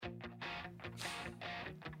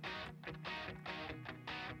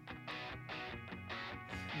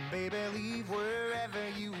Baby, leave wherever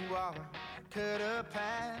you are. Cut a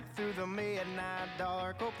path through the midnight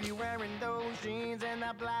dark. Hope you're wearing those jeans and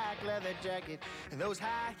that black leather jacket. And those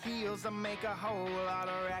high heels that make a whole lot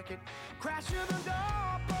of racket. Crash through the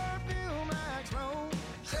door, perfume like smoke.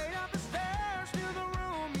 Straight up the stairs to the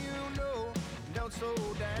room you know. Don't slow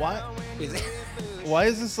down. Why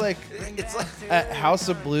is this like It's like, at House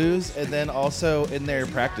of Blues and then also in their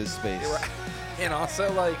practice space? and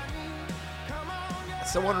also like,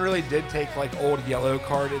 someone really did take like old Yellow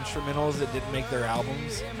Card instrumentals that didn't make their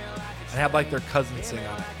albums and had like their cousin sing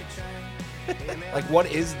on it. Like,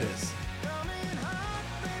 what is this?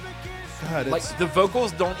 God, Like, it's the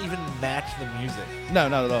vocals don't even match the music. no,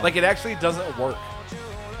 not at all. Like, it actually doesn't work.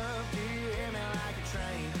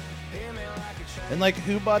 And like,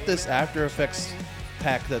 who bought this After Effects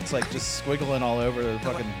pack that's like just squiggling all over the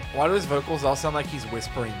fucking? Why do his vocals all sound like he's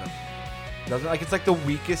whispering them? Doesn't like it's like the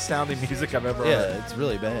weakest sounding music I've ever heard. Yeah, it's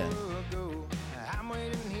really bad.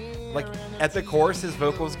 Like at the chorus, his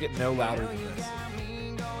vocals get no louder than this.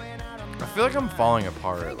 I feel like I'm falling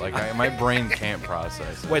apart. Like my brain can't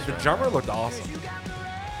process. Wait, this the right drummer now. looked awesome.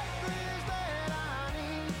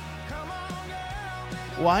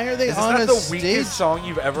 Why are they Is this on not a the stage? weakest song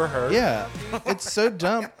you've ever heard? Yeah, it's so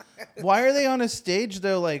dumb. Why are they on a stage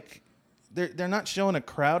though? Like, they're not showing a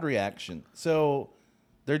crowd reaction, so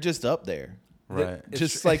they're just up there. Right. It's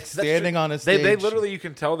Just true. like That's standing true. on a They stage. literally, you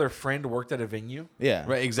can tell their friend worked at a venue. Yeah,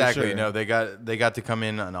 Right, for exactly. sure. No, they got to come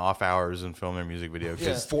in on off hours and film their music video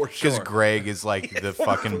because for sure. Greg is like the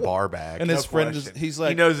fucking bar back. And his No friend question. is, he's like,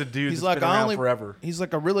 He knows a dude He's that's like, been I around only, forever. He's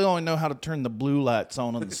like, I really only know how to turn the blue lights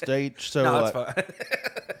on the stage. So No, like, that's fine.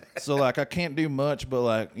 so like, I can't do much, but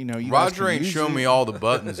like, you know, you guys Roger can ain't use shown it. me all the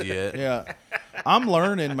buttons yet. Yeah, I'm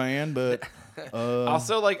learning, man. But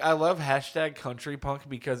Also, like, I love hashtag country punk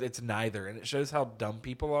because it's neither, and it shows how dumb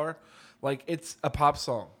people are. Like, it's a pop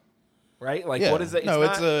song, right? Like, yeah. what is it? No,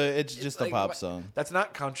 not- it's just like, a pop what- song. That's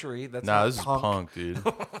not country. That's Nah, not this is punk, dude.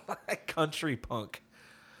 country punk.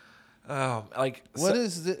 Like What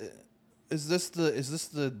is the? Is this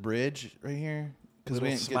the bridge right here? Because we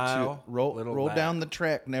Little didn't get smile, to roll little that. down the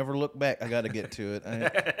track, never look back. I got to get to it.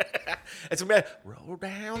 It's gonna be roll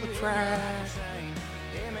down the track.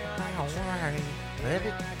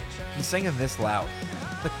 He's singing this loud.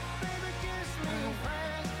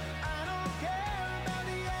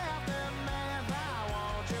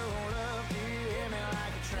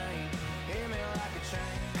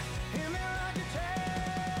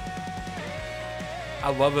 I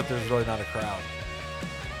love that there's really not a crowd.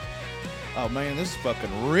 Oh man, this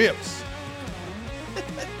fucking rips.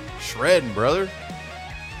 Shredding, brother.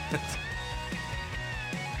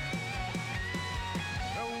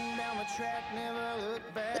 Rolling down the track, never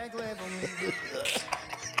look back, level me.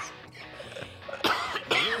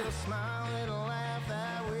 Little smile, little laugh,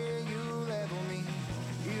 that way you level me.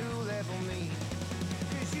 You level me.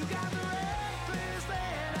 'Cause you got the reckless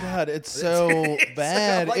that God, it's so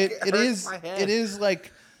bad. like it it hurts is. my head. It is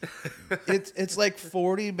like. It's like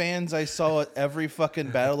 40 bands I saw at every fucking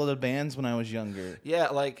Battle of the Bands when I was younger. Yeah,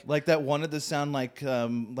 like Like that wanted to sound like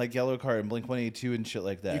Yellow Card and Blink-182 and shit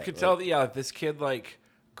like that. you could Like- tell that. Yeah, this kid like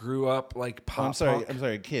grew up like pop. Oh, I'm sorry. punk. I'm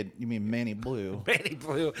sorry, kid. You mean Manny Blue? Manny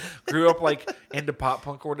Blue grew up like into pop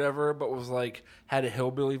punk or whatever, but was like had a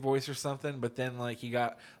hillbilly voice or something. But then like he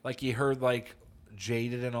got like he heard like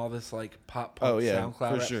Jaded and all this like pop punk Oh, yeah, SoundCloud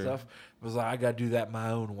for rap sure. stuff. It was like I gotta do that my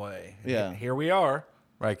own way. And Yeah. here we are.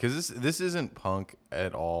 Right, because this isn't punk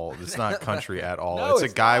at all. It's not country at all. No, it's a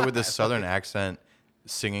it's guy not. with a southern accent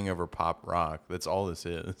singing over pop rock. That's all this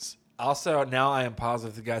is. Also, now I am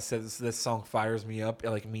positive the guy said this song fires me up.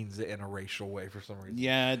 It like means it in a racial way for some reason.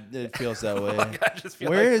 Yeah, it feels that way. I just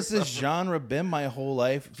feel Where like has this genre been my whole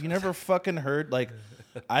life? If you never fucking heard, like,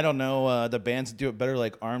 I don't know, the bands that do it better,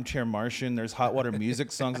 like Armchair Martian. There's Hot Water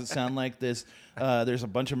Music songs that sound like this. There's a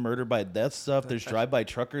bunch of Murder by Death stuff. There's Drive By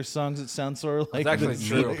Truckers songs that sound sort of like actually this.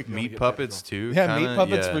 true. Meat, meat puppets too. Yeah, kinda, Meat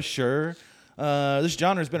Puppets yeah. for sure. This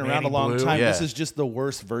genre's been around Manny a long Blue. time. Yeah. This is just the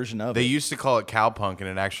worst version of They it. used to call it cowpunk, and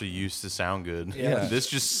it actually used to sound good. Yeah. This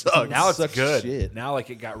just sucks. Now it's Sucks good. shit. Now like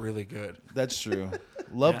it got really good. That's true.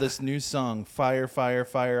 Love this new song. Fire, fire,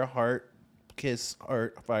 fire, heart, kiss,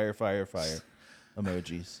 heart, fire, fire, fire.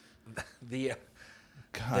 Emojis. The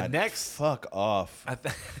God, next- fuck off. I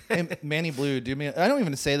th- And Manny Blue, do me. I don't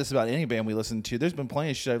even say this about any band we listen to. There's been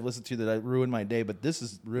plenty of shit I've listened to that I ruined my day, but this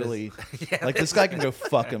is really like this guy can go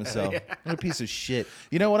fuck himself. What a piece of shit.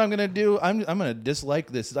 You know what I'm gonna do? I'm gonna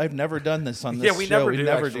dislike this. I've never done this on this yeah, we show. never we do.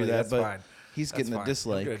 never actually. do that, That's but fine. he's That's getting fine. a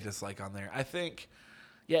dislike. I'm gonna dislike on there. I think,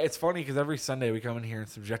 Yeah, it's funny because every Sunday we come in here and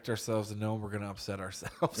subject ourselves to knowing we're going to upset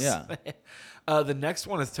ourselves. Yeah. The next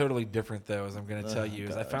one is totally different, though, as I'm going to tell you.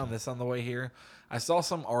 Is I God. found this on the way here. I saw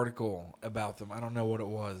some article about them. I don't know what it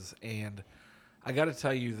was. And I got to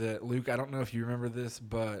tell you that, Luke, I don't know if you remember this,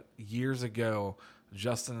 but years ago,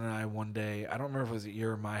 Justin and I one day, I don't remember if it was at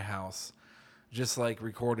your or my house, just like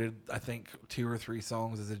recorded, I think, 2 or 3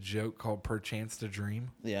 songs as a joke called Perchance to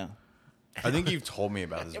Dream. Yeah. I think you've told me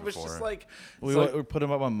about this It was before. just like... We, so- we put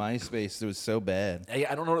him up on MySpace. It was so bad. I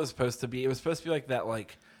don't know what it was supposed to be. It was supposed to be like that,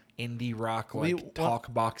 like indie rock, like We- talk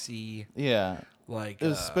boxy, Yeah. like It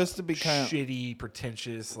was supposed to be kind of shitty,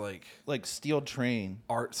 pretentious, like like Steel Train.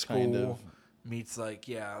 art school kind of. meets like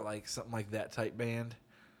like something like that type band.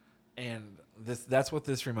 And that's what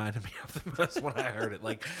this reminded me of the most when I heard it.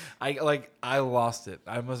 I lost it.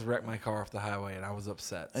 I almost wrecked my car off the highway, and I was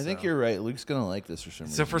upset. I think so. you're right. Luke's gonna like this for some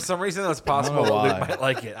reason. So for some reason, that's possible. know Luke why. might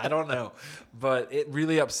like it. I don't know, but it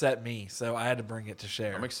really upset me, so I had to bring it to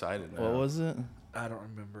share. I'm excited now. What was it? I don't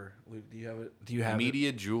remember. Luke, do you have it? Do you have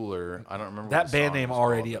Media Jeweler. I don't remember That what the band song name was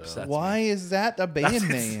already called, upsets Why is that a it? band It's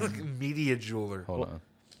name? like Media Jeweler. Hold on.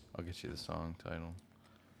 I'll get you the song title.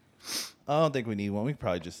 I don't think we need one. We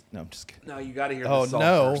probably just I'm just kidding. No, you got to hear Oh, this song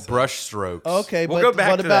no. first. Brushstrokes. Okay, We'll but go back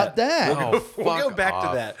what to about that. that? Oh, We'll go fuck back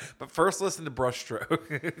off. to that. But first, listen to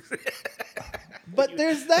Brushstroke. But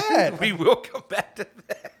there's that. We will come back to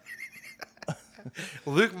that.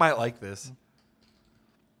 Luke might like this.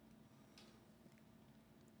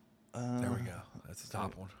 There we go. That's the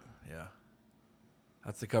top one. Yeah.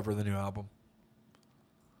 That's the cover of the new album.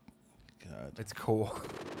 God. It's cool.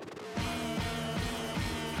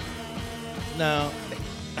 No.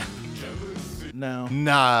 No.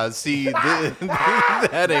 Nah, see,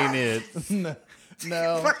 that ain't it.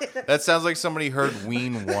 No. That sounds like somebody heard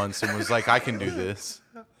Ween once and was like, I can do this.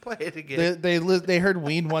 Play it again. They heard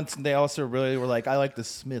Ween once, and they also really were like, I like the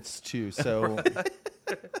Smiths too. So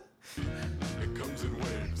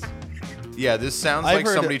Yeah, this sounds I've like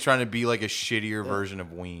heard somebody it- trying to be like a shittier version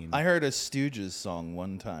of Ween. I heard a Stooges song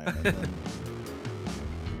one time. And then,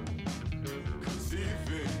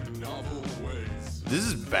 This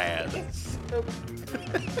is bad.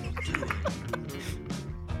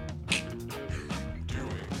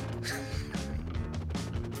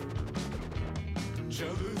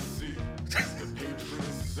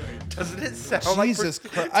 Doesn't it sound Jesus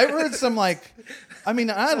Christ! I've heard some like, I mean,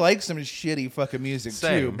 I like some shitty fucking music too,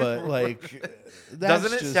 Same. but like, that's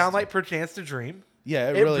Doesn't it just- sound like Perchance to Dream? Yeah,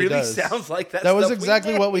 it It really really does. sounds like that That was stuff we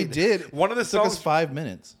exactly what we made. did. One of the It took us songs- 5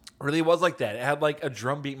 minutes. Really was like that. It had like a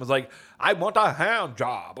drum beat and was like, I want a hand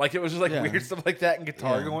job. Like it was just like Yeah. weird stuff like that and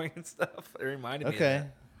guitar Yeah. going and stuff. It reminded me Okay, of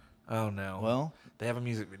that. Oh no. well, they have a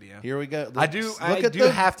music video. here we go. I do Look I at do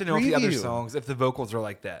the have to know if the other preview. songs, if the vocals are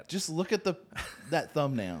like that. Just look at that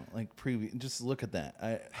thumbnail, like preview. Just look at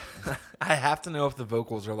that. I have to know if the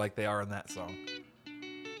vocals are like they are in that song.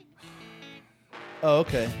 Oh,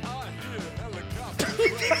 okay.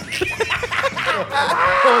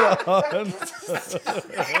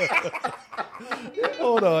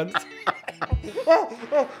 Hold on.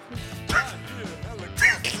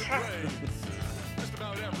 Just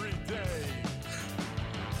about every day.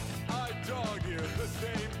 I dog ear the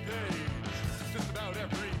same page. Just about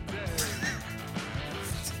every day.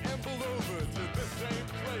 Amble over to the same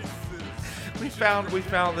places. We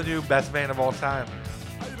found the new best band of all time.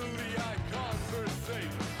 Idly I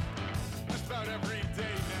conversate. Just about every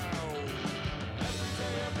day now.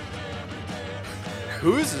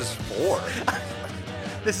 Who is this for?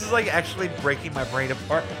 This is like actually breaking my brain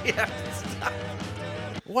apart. Yeah.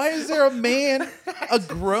 Why is there a man, a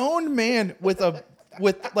grown man with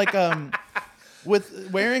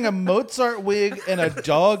wearing a Mozart wig and a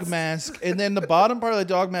dog mask, and then the bottom part of the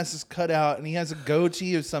dog mask is cut out, and he has a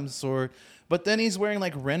goatee of some sort, but then he's wearing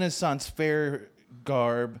like Renaissance fair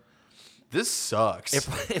garb. This sucks.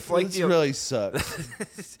 If like This the, really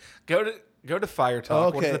sucks. go to Fire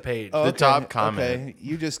Talk. What's the page? Oh, The top comment. Okay.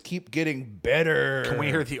 You just keep getting better. Can we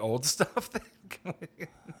hear the old stuff? Then?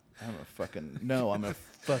 I'm gonna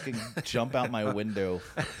fucking jump out my window.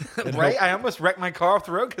 And Right? hope- I almost wrecked my car off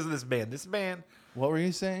the road because of this band. This band. What were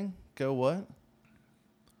you saying? Go what?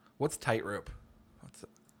 What's Tightrope?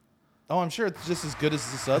 Oh, I'm sure it's just as good as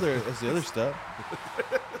the other stuff.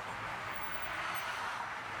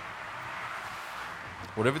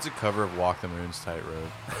 What if it's a cover of Walk the Moon's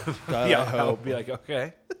Tightrope? God, Yeah, I I'll hope. be like,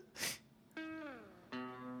 okay.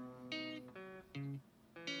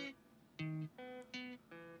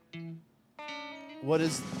 What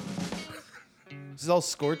is? This is all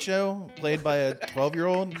Scorcho played by a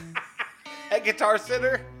 12-year-old. At Guitar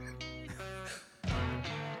Center.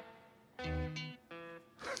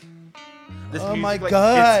 This Oh music, my like,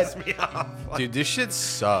 God. pisses me off. Like, Dude, this shit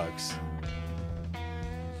sucks.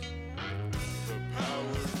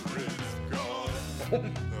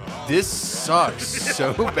 This sucks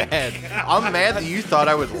so bad. I'm mad that you thought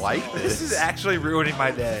I would like this. this is actually ruining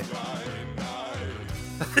my day.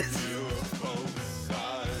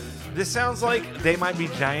 This sounds like They Might Be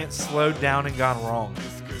Giants slowed down and gone wrong.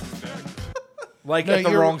 Like No, at the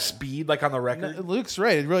you're- wrong speed, like on the record. Luke's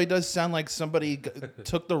right. It really does sound like somebody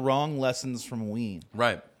took the wrong lessons from Ween.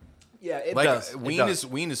 Right. Yeah, it Like does.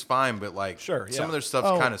 Ween is fine, but like Sure, some yeah. of their stuff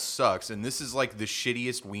Oh. kind of sucks, and this is like the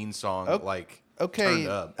shittiest Ween song like Okay, turned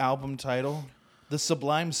up. album title. The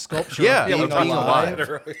Sublime Sculpture Yeah, of yeah, Being we're talking Alive. about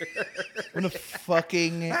earlier. I'm gonna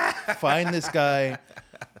fucking find this guy.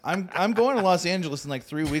 I'm going to Los Angeles in like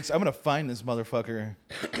 3 weeks. I'm gonna find this motherfucker.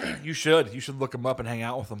 You should. You should look him up and hang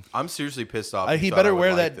out with him. I'm seriously pissed off. He you thought better I would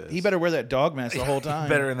wear like that. this. He better wear that dog mask the whole time.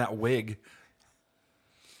 Better in that wig.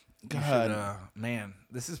 God, Man,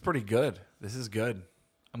 this is pretty good. This is good.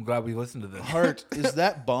 I'm glad we listened to this. Heart, is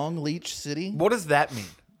that Bong Leech City? What does that mean?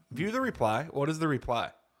 View the reply. What is the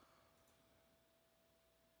reply?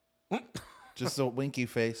 Just a winky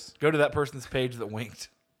face. Go to that person's page that winked.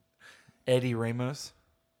 Eddie Ramos.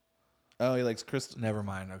 Oh, he likes crystal. Never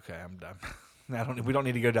mind. Okay, I'm done. We don't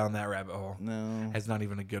need to go down that rabbit hole. No. It's not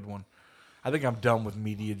even a good one. I think I'm done with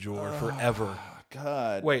Media Jor forever.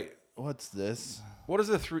 God. Wait, What's this? what is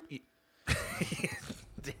the three?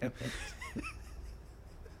 Damn it.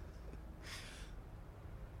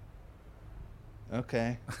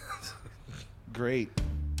 Okay. Great.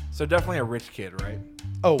 So definitely a rich kid, right?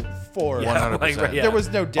 Oh, four. Yeah, 100%. There was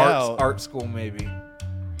no doubt. Art school, maybe.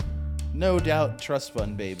 No doubt. Trust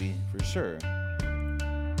fund, baby, for sure.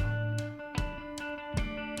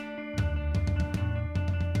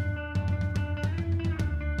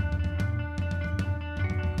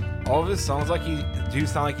 All of his songs do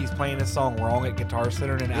sound like he's playing his song wrong at Guitar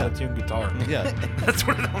Center and an out-of-tune guitar. Yeah. That's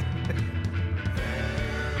what it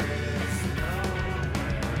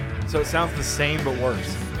So it sounds the same but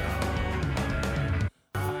worse.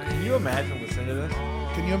 Can you imagine listening to this?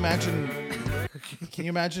 Can you imagine? Can you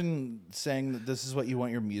imagine saying that this is what you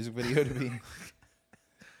want your music video to be?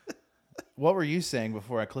 What were you saying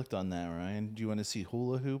before I clicked on that, Ryan? Do you want to see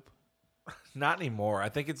hula hoop? Not anymore. I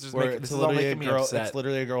think it's just Where this it's is all literally a making me girl. upset. It's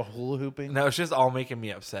literally a girl hula hooping. No, it's just all making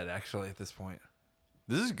me upset. Actually, at this point,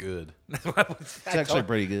 This is good. It's actually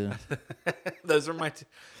pretty good. Those are my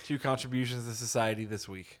two contributions to society this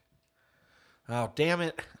week. Oh, damn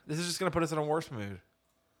it. This is just going to put us in a worse mood.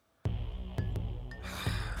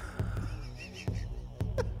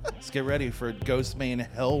 Let's get ready for Ghostman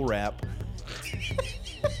Hell Rap.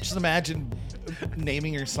 Just imagine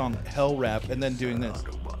naming your song Hell Rap and then doing this.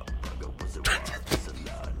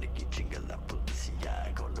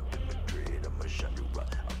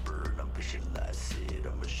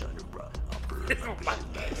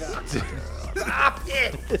 Stop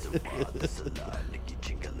it!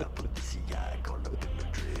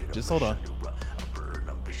 Just hold on.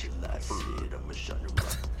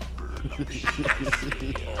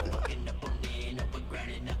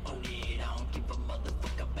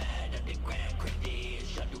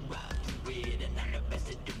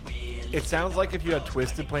 It sounds like if you had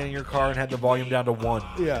Twisted playing in your car and had the volume down to 1.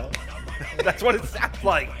 Yeah. That's what it sounds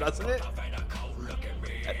like, doesn't it?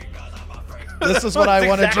 This is what I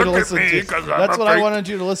wanted you to listen Exactly, to. 'cause I'm That's a what I freak. wanted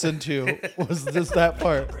you to listen to. Was this that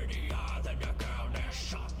part?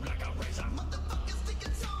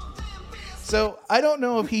 So I don't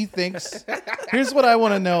know if he thinks. Here's what I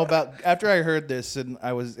want to know about. After I heard this and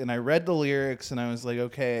I read the lyrics and I was like,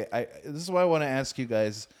 okay, this is what I want to ask you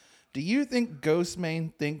guys. Do you think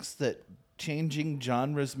Ghostman thinks that changing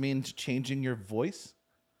genres means changing your voice?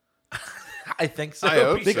 I think so. I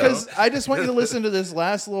hope so. Because I just want you to listen to this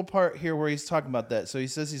last little part here where he's talking about that. So he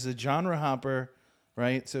says he's a genre hopper,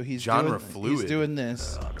 right? So he's Genre He's fluid. doing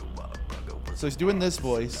this. So he's doing this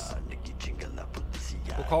voice.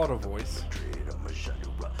 We'll call it a voice.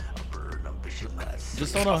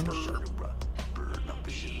 Just hold on.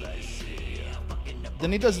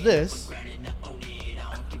 Then he does this.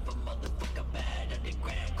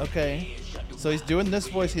 Okay. So he's doing this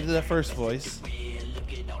voice. He did that first voice.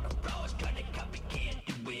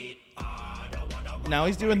 Now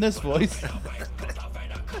he's doing this voice.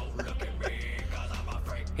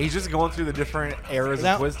 He's just going through the different eras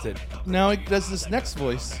Now- of Twisted. Now he does this next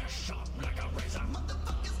voice.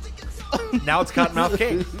 Now it's Cottonmouth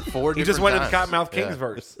King. Four He just different went to the times. Cottonmouth King's Yeah.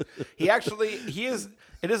 verse.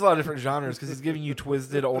 It is a lot of different genres because he's giving you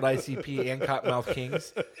Twisted, Old ICP, and Cottonmouth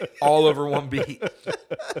Kings all over one beat.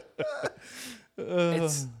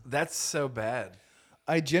 That's so bad.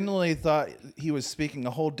 I genuinely thought he was speaking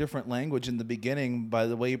a whole different language in the beginning by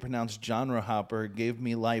the way he pronounced genre hopper. Gave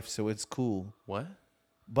me life, so it's cool. What?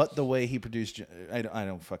 But the way he produced, I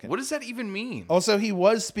don't fucking. What does that even mean? Also, he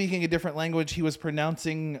was speaking a different language. He was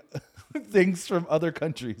pronouncing things from other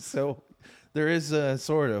countries. So there is a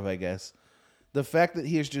sort of, I guess. The fact that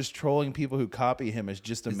he is just trolling people who copy him is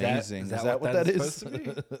just amazing. Is that what that is? supposed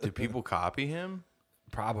to be? Do people copy him?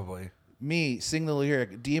 Probably. Me, sing the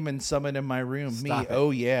lyric, demon summon in my room. Stop Me, it.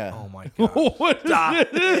 oh yeah. Oh my god. What is Stop it?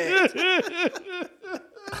 it.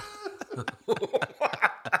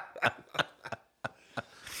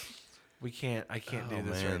 I can't do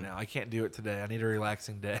this right man. now. I can't do it today. I need a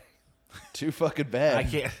relaxing day. Too fucking bad. I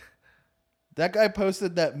can't. That guy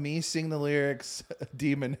posted that me sing the lyrics,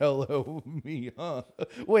 demon hello me, huh?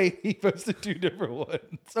 Wait, he posted two different ones.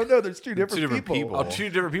 Oh no, there's two different people. Oh, two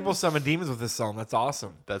different people summon demons with this song. That's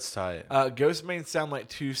awesome. That's tight. Ghostmanes sound like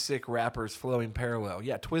two sick rappers flowing parallel.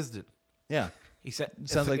 Yeah, Twisted. Yeah. He said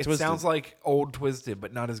Sounds like it Twisted. sounds like old Twisted,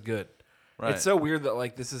 but not as good. Right. It's so weird that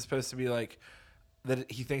like this is supposed to be like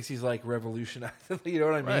that he thinks he's like revolutionized. You know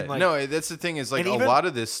what I mean? Right. Like, No, that's the thing is like and a even- lot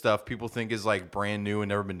of this stuff people think is like brand new and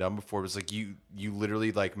never been done before. It's like you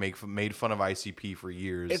literally like made fun of ICP for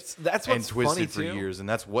years. That's and what's Twisted funny, for too. years, and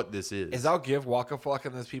that's what this is. I'll give Waka Flocka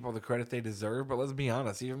and those people the credit they deserve, but let's be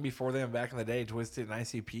honest. Even before them, back in the day, Twisted and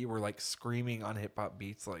ICP were like screaming on hip hop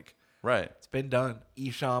beats. Like right. it's been done.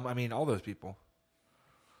 Esham, I mean, all those people.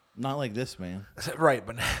 Not like this, man. Right,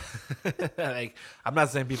 but like, I'm not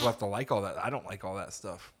saying people have to like all that. I don't like all that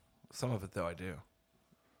stuff. Some of it, though, I do.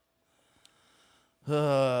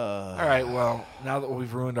 All right, well, now that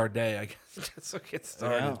we've ruined our day, I guess we'll get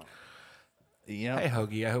started. Yeah. Hey,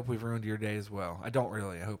 Hoagie, I hope we've ruined your day as well. I don't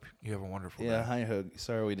really. I hope you have a wonderful Yeah, day. hi Hoag.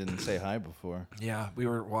 Sorry we didn't say hi before. Yeah, we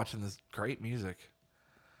were watching this great music.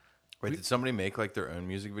 Wait, did somebody make like their own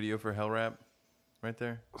music video for Hell Rap? Right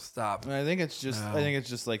there. Stop. I think it's just No. I think it's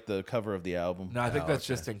just like the cover of the album. No, I think Oh, that's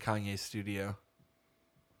okay. just in Kanye's studio.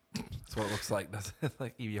 That's what it looks like, doesn't it?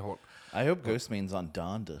 Like Evie Holt. I hope Ghostmane's on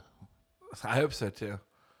Donda. I hope so too.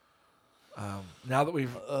 Now that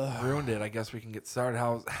we've ruined it, I guess we can get started.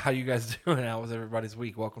 How you guys doing? How was everybody's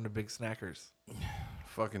week? Welcome to Big Snackers,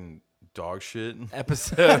 Fucking dog shit.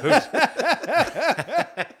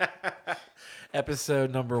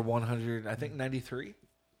 episode number 100. I think 93,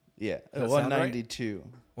 Yeah, Does that sound right? 192.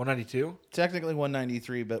 192. Technically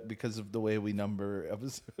 193, but because of the way we number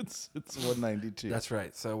episodes, it's 192. That's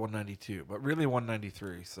right. So 192, but really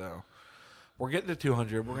 193. So we're getting to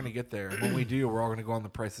 200. We're gonna get there. And when we do, we're all gonna go on The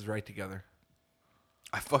Price is Right together.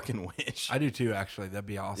 I fucking wish. I do too. Actually, that'd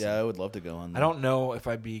be awesome. Yeah, I would love to go on. I don't know if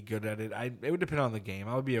I'd be good at it. It would depend on the game.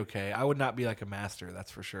 I would be okay. I would not be like a master,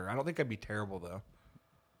 that's for sure. I don't think I'd be terrible though.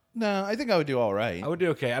 No, I think I would do all right. I would do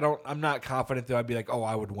okay. I'm not confident though. I'd be like, oh,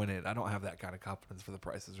 I would win it. I don't have that kind of confidence for The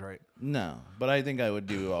Price is Right. No, but I think I would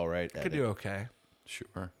do all right. I At could it. do okay. Sure.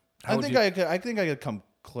 How I would think you- I think I could come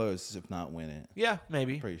close, if not win it. Yeah,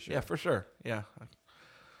 maybe. Pretty sure. Yeah, for sure. Yeah.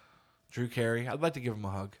 Drew Carey. I'd like to give him a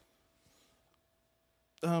hug.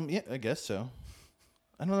 Yeah, I guess so.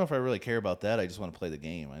 I don't know if I really care about that. I just want to play the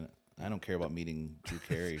game. I don't care about meeting Drew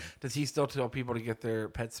Carey. Does he still tell people to get their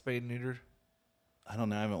pets spayed and neutered? I don't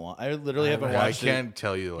know. I literally I haven't haven't I watched can't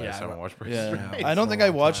tell you the Yeah, last I time I don't- watched it. Price is Yeah, Yeah, I it's don't been think a I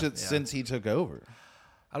long watched time, it yeah. since he took over.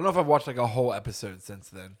 I don't know if I've watched like a whole episode since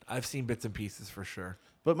then. I've seen bits and pieces for sure.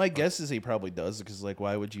 But my guess is he probably does because, like,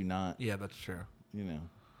 why would you not? Yeah, that's true. You know,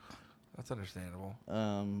 That's understandable.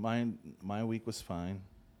 my week was fine.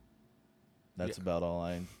 That's about all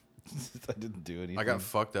I. I didn't do anything. I got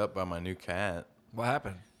fucked up by my new cat. What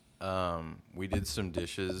happened? We did some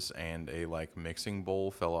dishes and a like mixing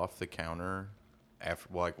bowl fell off the counter after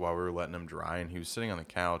while we were letting him dry, and he was sitting on the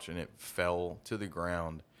couch and it fell to the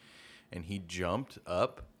ground, and he jumped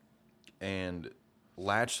up and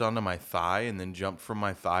latched onto my thigh and then jumped from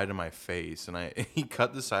my thigh to my face, and he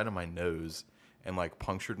cut the side of my nose and like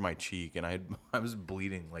punctured my cheek, and I was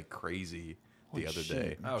bleeding like crazy the other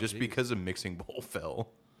day Oh, just geez. because a mixing bowl fell.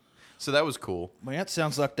 So that was cool. Man, that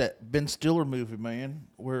sounds like that Ben Stiller movie, man,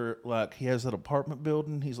 where like he has that apartment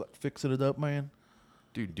building. He's like fixing it up, man.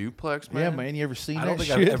 Dude, Duplex, man. Yeah, man. You ever seen I that don't think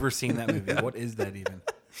shit? I've ever seen that movie. What is that even?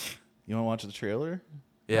 You want to watch the trailer?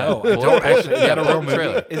 Yeah, No, I don't actually. Is that a real pull the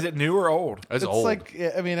trailer. movie? Is it new or old? It's It's old. like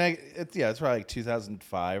I mean, it's probably like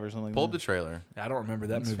 2005 or something. Pull like the that. trailer. I don't remember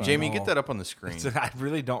that movie. Jamie, at get all. that up on the screen. I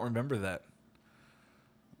really don't remember that.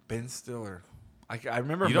 Ben Stiller. I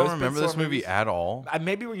remember. You don't most Ben remember this Stiller movie movies. at all?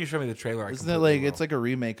 Maybe when you show me the trailer, I Isn't it completely like will. it's like a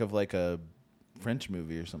remake of like a French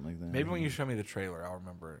movie or something like that? Maybe when you show me the trailer, I'll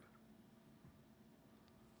remember it.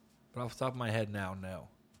 But off the top of my head now, no.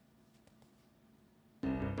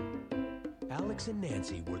 Alex and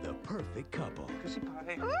Nancy were the perfect couple.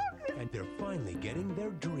 And they're finally getting their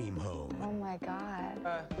dream home. Oh my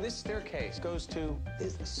God. This staircase goes to...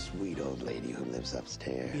 Is the sweet old lady who lives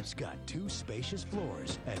upstairs. It's got 2 spacious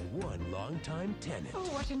floors and 1 longtime tenant. Oh,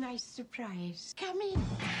 what a nice surprise. Come in.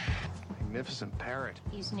 Magnificent parrot.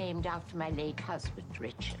 He's named after my late husband,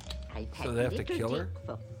 Richard. I've had So they have to little kill her?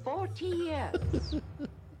 Dick for 40 years.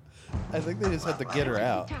 I think they just have to get her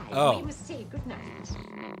out. Time. Oh. We must say goodnight.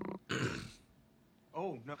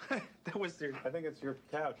 Oh, no. That was your... I think it's your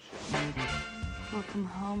couch. Welcome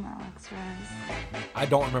home, Alex Rose. I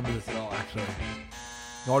don't remember this at all, actually.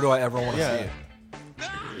 Nor do I ever want to Yeah. see it.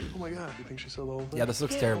 Oh, my God. You think she's so old? Yeah, this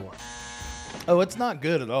looks terrible. Oh, it's not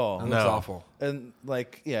good at all. It looks No. awful. And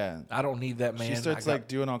like, yeah, I don't need that, man. she starts I got, like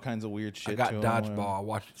doing all kinds of weird shit. I got to him, Dodgeball. I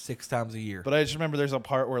watch it 6 times a year. But I just remember there's a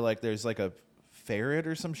part where like there's like a ferret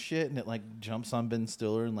or some shit, and it like jumps on Ben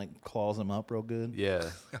Stiller and like claws him up real good. Yeah.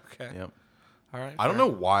 Okay. Yep. All right. I don't know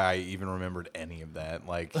why I even remembered any of that.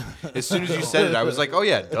 Like, as soon as you said it, I was like, oh,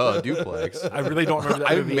 yeah, duh, Duplex. I really don't remember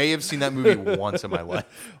that I movie. may have seen that movie once in my life.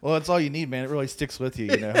 Well, that's all you need, man. It really sticks with you,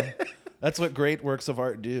 you know. That's what great works of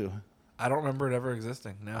art do. I don't remember it ever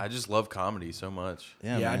existing. No. I just love comedy so much.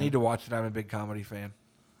 Yeah, yeah, I man. need to watch it. I'm a big comedy fan.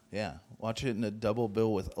 Yeah, watch it in a double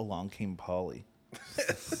bill with Along Came Polly.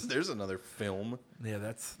 There's another film. Yeah,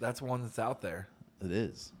 that's one that's out there. It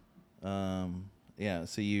is. Yeah.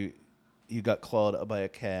 So you got clawed up by a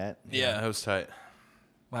cat. Yeah, that was tight.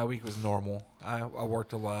 My week was normal. I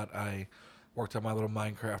worked a lot. I worked on my little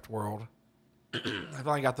Minecraft world. I've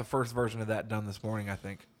only got the first version of that done this morning, I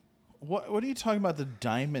think. What are you talking about? The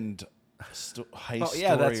diamond heist Oh,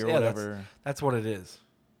 yeah, story or that's whatever? that's what it is.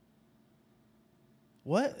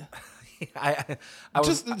 What? I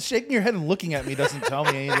was Just shaking your head and looking at me doesn't tell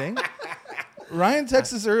me anything. Ryan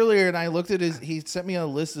texted us earlier, and I looked at his. He sent me a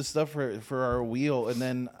list of stuff for our wheel, and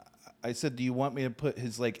then I said, "Do you want me to put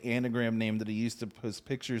his like anagram name that he used to post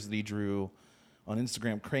pictures that he drew on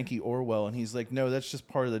Instagram, Cranky Orwell?" And he's like, "No, that's just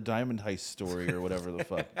part of the diamond heist story or whatever the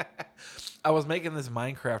fuck." I was making this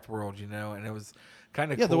Minecraft world, and it was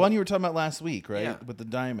kind of Yeah, cool. the one you were talking about last week, right? Yeah. With the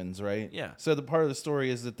diamonds, right? Yeah. So the part of the story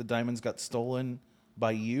is that the diamonds got stolen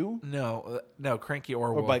by you No, Cranky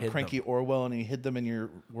Orwell or by hid Cranky them Orwell, and he hid them in your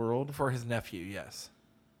world. for his nephew. Yes.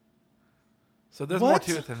 So there's more What?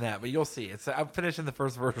 to it than that, but you'll see. I'm finishing the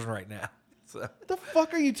first version right now. So What the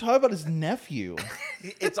fuck are you talking about? His nephew?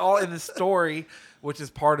 it's all in the story, which is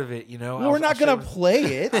part of it. Well, we're not gonna play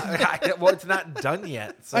it. Well, it's not done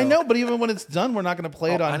yet. So. I know, but even when it's done, we're not going to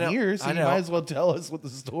play it Oh, I on know, here. So I you know. might as well tell us what the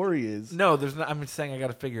story is. No, there's not. I'm just saying I got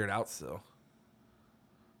to figure it out still.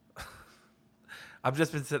 I've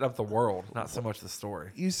just been setting up the world, not so much the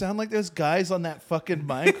story. You sound like those guys on that fucking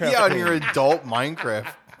Minecraft. Yeah, on thing. your adult Minecraft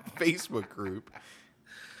Facebook group.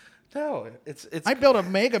 No, it's. I built a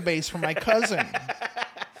mega base for my cousin.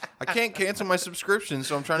 I can't cancel my subscription,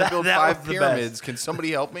 so I'm trying to build That 5 was the pyramids. best. Can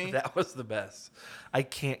somebody help me? That was the best. I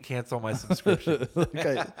can't cancel my subscription.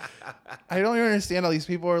 I don't even understand how these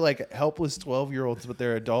people are like helpless 12-year-olds, but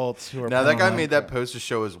they're adults who are. Now, that playing guy made Minecraft. that post to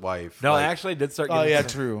show his wife. No, Like, I actually did start. Oh Getting yeah,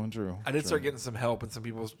 some, true. I did start getting some help, and some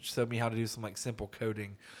people showed me how to do some like simple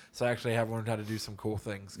coding. So I actually have learned how to do some cool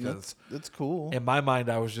things. Because That's cool. in my mind,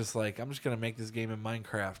 I was just like, I'm just gonna make this game in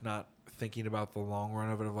Minecraft, not thinking about the long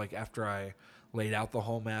run of it. Of like after I laid out the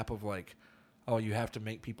whole map of like, oh, you have to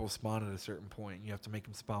make people spawn at a certain point. You have to make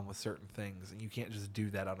them spawn with certain things, and you can't just do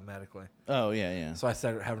that automatically. Oh yeah. So I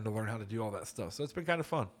started having to learn how to do all that stuff. So it's been kind of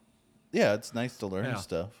fun. Yeah, it's nice to learn Yeah.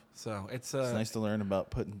 stuff. So it's It's nice to learn about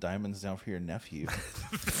putting diamonds down for your nephew.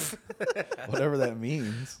 Whatever that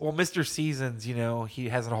means. Well, Mr. Seasons, he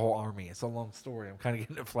has a whole army. It's a long story. I'm kind of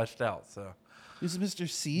getting it fleshed out. So Who's Mr. you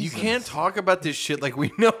Seasons? can't talk about this shit like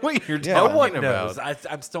we know what you're Yeah. talking no one about. knows.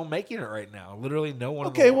 I'm still making it right now. Literally, no one.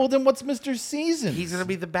 in the Okay, world. well then what's Mr. Seasons? He's gonna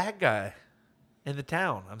be the bad guy in the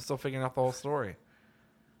town. I'm still figuring out the whole story.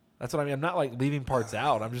 That's what I mean. I'm not like leaving parts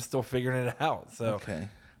out. I'm just still figuring it out. So Okay.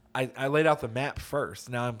 I laid out the map first.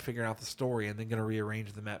 Now I'm figuring out the story and then gonna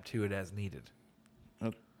rearrange the map to it as needed.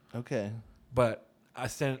 Okay. But I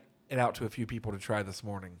sent it out to a few people to try this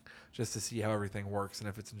morning just to see how everything works and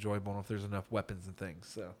if it's enjoyable and if there's enough weapons and things.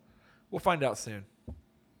 So we'll find out soon.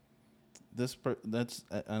 That's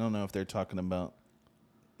I don't know if they're talking about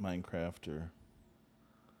Minecraft or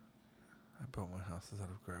I built my houses out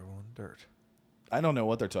of gravel and dirt. I don't know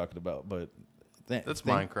what they're talking about, but That's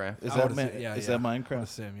Minecraft. Is I that would assume- yeah, is yeah. that I would Minecraft?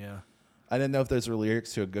 assume, yeah. I didn't know if those were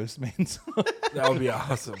lyrics to a Ghostman song. That would be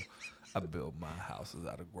awesome. I build my houses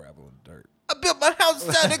out of gravel and dirt. I built my house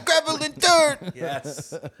out of gravel and dirt.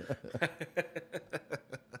 Yes.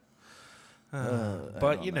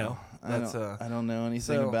 But that's I don't know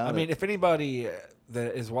anything so, about I mean, it. if anybody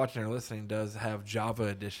that is watching or listening does have Java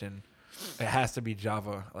edition, it has to be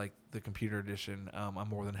Java, like the computer edition. I'm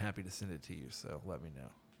more than happy to send it to you. So let me know.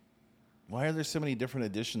 Why are there so many different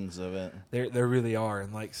editions of it? There really are,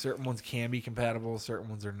 and like certain ones can be compatible, certain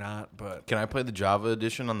ones are not. But Can I play the Java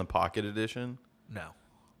edition on the Pocket edition? no,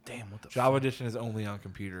 Damn, what the Java edition is only on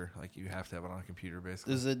computer. Like you have to have it on a computer,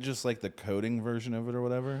 basically. Is it just like the coding version of it or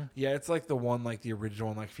whatever? Yeah, it's like the one, like the original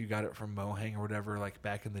one, like if you got it from Mohang or whatever, like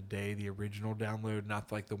back in the day, the original download,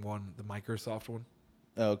 not like the one, the Microsoft one.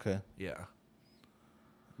 Oh, okay. Yeah.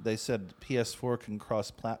 They said PS4 can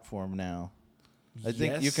cross-platform now. I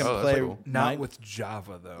think you Yes. can Oh, that's play cool. Not with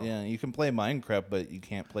Java though. Yeah, you can play Minecraft, but you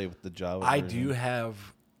can't play with the Java. I version. do have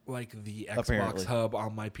like the Xbox Apparently. Hub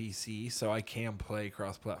on my PC, so I can play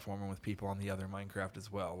cross-platforming with people on the other Minecraft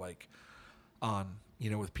as well, like on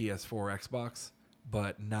with PS4, Xbox,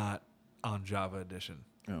 but not on Java edition.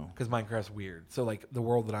 Oh. Because Minecraft's weird. So like the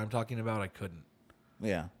world that I'm talking about, I couldn't.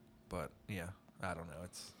 Yeah. But yeah, I don't know.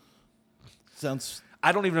 Sounds.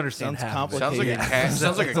 I don't even understand Sounds how. Sounds like a Complicated.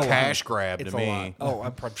 sounds like It's a lot. cash grab It's to a me. lot. Oh,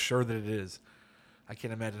 I'm sure that it is. I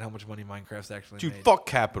can't imagine how much money Minecraft's actually Dude, made. fuck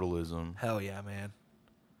capitalism. Hell yeah, man.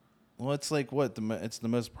 Well, it's like what it's the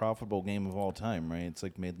most profitable game of all time, right? It's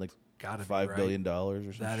like made like Gotta be, $5 right? billion or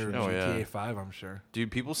something. That or Oh, GTA yeah. 5, I'm sure. Dude,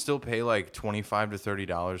 people still pay like $25 to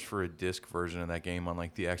 $30 for a disc version of that game on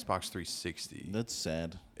like the Xbox 360. That's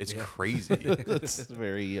sad. It's Yeah. crazy. That's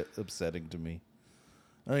very upsetting to me.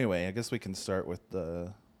 Anyway, I guess we can start with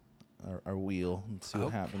our wheel and see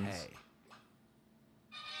what happens.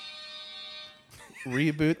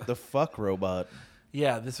 Reboot the fuck robot.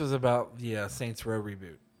 Yeah, this was about the Saints Row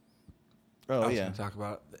reboot. Oh I was yeah. going to talk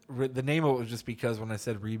about the name of it was just because when I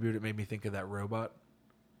said reboot, it made me think of that robot.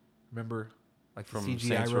 Remember, like the From CGI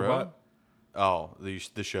Saints robot. Row? Oh,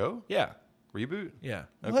 the show? Yeah, Reboot? yeah.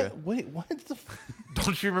 Okay. What? Wait, what the?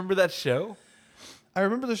 Don't you remember that show? I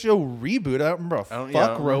remember the show Reboot. I don't remember a I don't- fuck yeah, I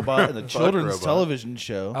don't robot remember in the Fuck children's Robot. television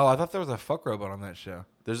show. Oh, I thought there was a fuck robot on that show.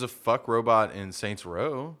 There's a fuck robot in Saints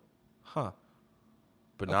Row, Huh.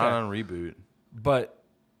 but not Okay. on Reboot. But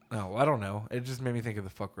no, I don't know. It just made me think of the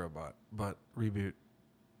fuck robot. But reboot.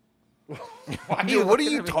 Dude, what are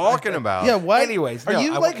you talking about? Yeah, what? Anyways, are no,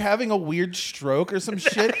 you I like wa- having a weird stroke or some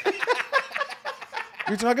shit?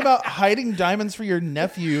 You're talking about hiding diamonds for your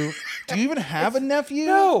nephew. Do you even have a nephew?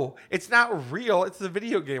 No, it's not real. It's the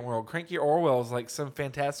video game world. Cranky Orwell is like some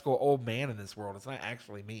fantastical old man in this world. It's not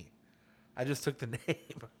actually me. I just took the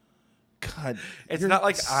name. God, It's you're not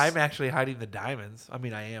like s- I'm actually hiding the diamonds. I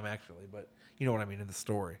mean, I am actually, but you know what I mean in the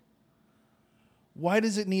story. Why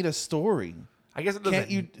does it need a story? I guess it doesn't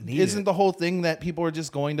Can't you? need Isn't it. the whole thing that people are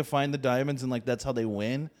just going to find the diamonds and like that's how they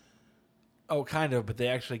win? Oh, kind of, but they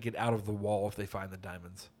actually get out of the wall if they find the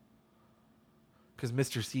diamonds. Because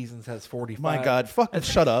Mr. Seasons has 45. My God, fucking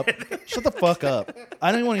shut up! Shut the fuck up!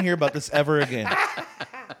 I don't want to hear about this ever again.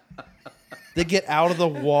 They get out of the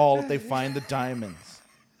wall if they find the diamonds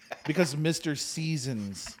because Mr.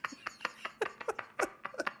 Seasons.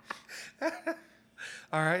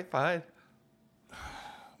 All right, fine.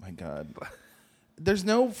 My God. There's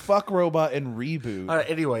no fuck robot in Reboot. All right,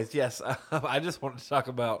 anyways, yes, I just wanted to talk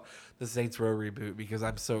about the Saints Row reboot because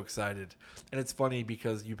I'm so excited. And it's funny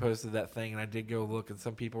because you posted that thing and I did go look and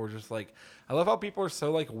some people were just like, I love how people are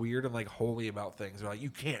so like weird and like holy about things. They're like, you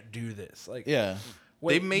can't do this. Like, Yeah.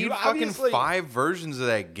 wait, They made you fucking obviously- 5 versions of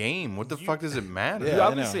that game. What the fuck does it matter? Yeah, You I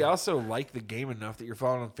obviously know. also like the game enough that you're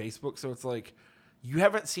following on Facebook, so it's like you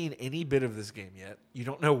haven't seen any bit of this game yet. You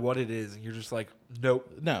don't know what it is, and you're just like,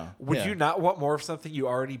 nope. No. Would Yeah. you not want more of something you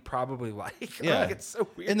already probably like? Yeah. Like, it's so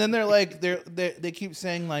weird. And then they're like, they keep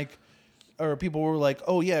saying like, or people were like,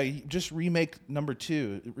 oh yeah, you just remake number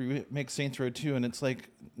 2, remake Saints Row 2, and it's like,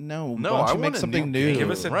 no, No, why don't I you make want a something new new? game.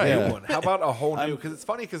 give us a Right. new one. How about a whole new? Because it's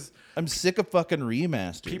funny because I'm sick of fucking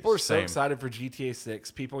remasters. people are so Same. excited for GTA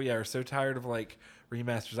 6. People, are so tired of like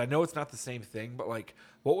remasters. I know it's not the same thing, but like,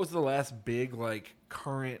 what was the last big like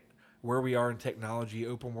current where we are in technology,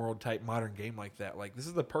 open world type modern game like that? Like, this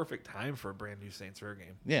is the perfect time for a brand new Saints Row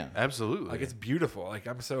game. Yeah. Absolutely. Like, it's beautiful. Like,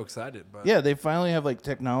 I'm so excited. But Yeah, they finally have like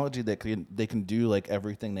technology that they can do like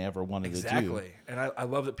everything they ever wanted to exactly. And I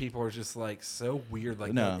love that people are just like so weird.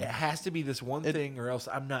 Like, No. it has to be this one thing, or else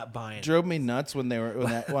I'm not buying. do. Drove me nuts when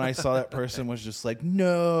when I saw that person was just like,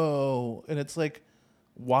 no, and it's like,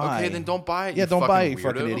 why? Okay, then don't buy it, Yeah, you don't buy it, you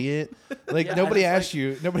fucking fucking weirdo. idiot. Like Yeah, nobody and it's asked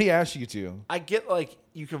you. Nobody asked you to. I get like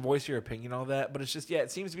you can voice your opinion on that, but it's just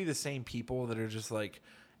it seems to be the same people that are just like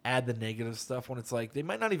add the negative stuff when it's like they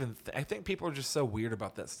might not even. I think people are just so weird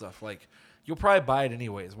about that stuff. Like you'll probably buy it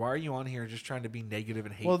anyways. Why are you on here just trying to be negative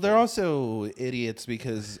and hateful? Well, they're also idiots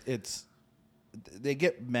because they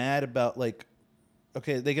get mad about like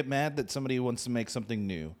okay, they get mad that somebody wants to make something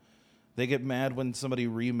new. They get mad when somebody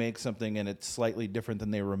remakes something and it's slightly different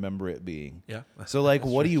than they remember it being. Yeah. So like,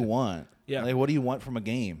 That's what do true, you too. want? Yeah. Like, what do you want from a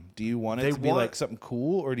game? Do you want it They to be want- like something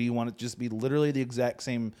cool, or do you want it to just be literally the exact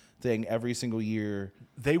same thing every single year?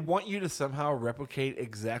 They want you to somehow replicate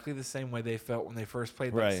exactly the same way they felt when they first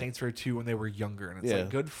played like Right. Saints Row 2 when they were younger. And it's Yeah. like,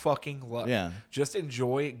 good fucking luck. Yeah. Just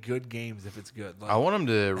enjoy good games if it's good. Like, I want them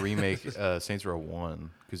to remake Saints Row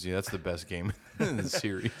 1 because that's the best game in the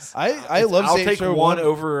series. I love I'll Saints take Row one 1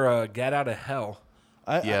 over Get Out of Hell.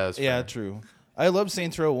 Yeah, that's yeah, fair. true. I love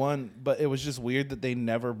Saints Row 1, but it was just weird that they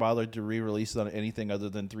never bothered to re-release it on anything other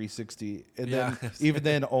than 360. And Yeah. then even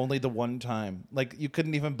then only the one time. Like you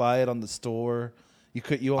couldn't even buy it on the store. You I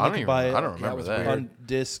only don't could even- buy it I don't remember was that. weird. on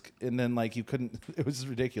disc, and then like you couldn't. It was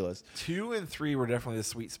ridiculous. 2 and 3 were definitely the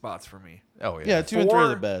sweet spots for me. Oh yeah. Yeah, 2 and 3 are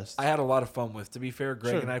the 4, best. I had a lot of fun with. To be fair,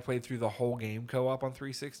 Greg Sure. and I played through the whole game co-op on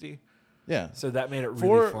 360. Yeah. So that made it really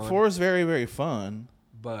Four fun. 4 is very, very fun.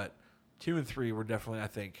 But 2 and 3 were definitely,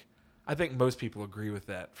 I think most people agree with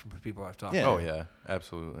that from the people I've talked Yeah. to. Oh yeah,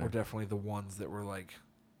 absolutely. Were definitely the ones that were like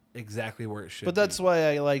exactly where it should But that's be.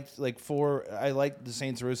 why I liked like 4. I liked the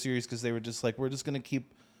Saints Row series because they were just like, we're just gonna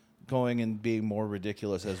keep going and being more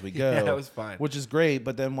ridiculous as we go. Yeah, it was fine. Which is great,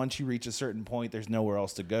 but then once you reach a certain point, there's nowhere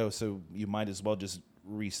else to go, so you might as well just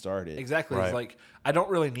restart it. Exactly. Right. It's like, I don't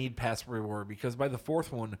really need past reward because by the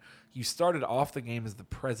 4th one, you started off the game as the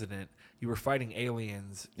president. You were fighting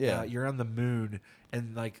aliens. Yeah. You're on the moon.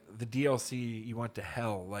 And like the DLC, you went to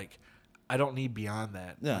hell. Like, I don't need beyond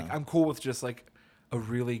that. Yeah. Like, I'm cool with just like a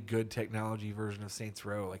really good technology version of Saints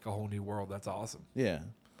Row, like a whole new world. That's awesome. Yeah.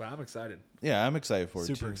 But I'm excited. Yeah, I'm excited for it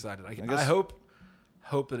Super too. excited. I guess-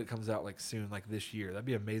 hope that it comes out like soon, like this year. That'd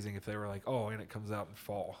be amazing if they were like, oh, and it comes out in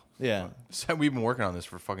fall. Yeah. So we've been working on this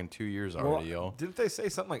for fucking 2 years already, Well, y'all. didn't they say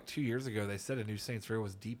something like 2 years ago? They said a new Saints Row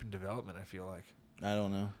was deep in development. I feel like I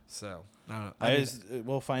don't know. so. I don't know. I mean, just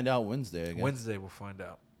we'll find out Wednesday. I guess. Wednesday we'll find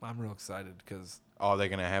out. I'm real excited because Oh, they're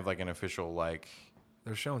gonna have like an official like.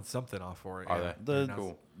 they're showing something off for it. Are yeah. they? They're The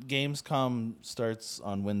announcing- Gamescom starts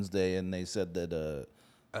on Wednesday, and they said that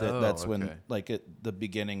Oh, that's when okay. like the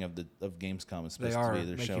beginning of Gamescom is They supposed are to be.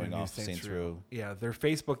 They're making a showing new off Saints Row. Yeah, their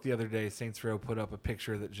Facebook the other day, Saints Row put up a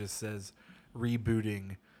picture that just says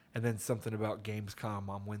rebooting, and then something about Gamescom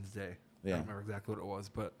on Wednesday. I Yeah. don't remember exactly what it was,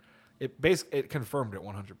 but it confirmed it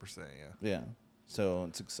 100%. Yeah. Yeah, so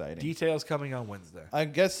it's exciting. Details coming on Wednesday. I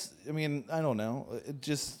guess. I mean, I don't know. It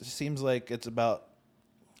just seems like it's about.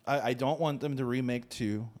 I don't want them to remake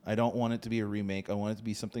 2. I don't want it to be a remake. I want it to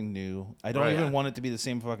be something new. I don't Right. even want it to be the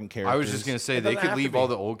same fucking characters. I was just gonna say It they doesn't could have to leave be. all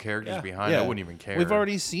the old characters Yeah. behind. I wouldn't even care. We've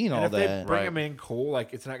already seen And all if they that. bring Right. them in cool,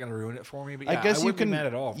 like it's not going to ruin it for me. But yeah, I guess you wouldn't can. be mad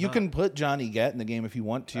at all. if You not. can put Johnny Gat in the game if you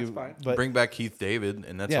want to. That's fine. But bring back Keith David,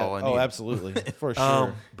 and that's yeah, all I need. oh, absolutely, for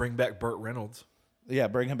sure. Bring back Burt Reynolds. Yeah,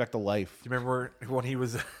 bring him back to life. Do you remember when he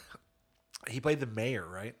was? He played the mayor,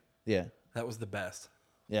 right? Yeah, That was the best.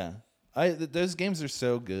 yeah. Those games are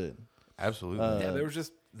so good. Absolutely. Yeah,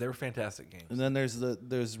 they were fantastic games. And then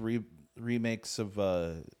there's remakes of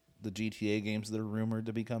the GTA games that are rumored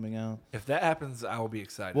to be coming out. If that happens, I will be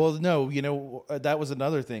excited. Well, no, that was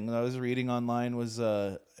another thing that I was reading online.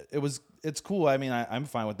 It's cool. I mean, I'm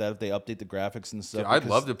fine with that if they update the graphics and stuff. Dude, I'd because-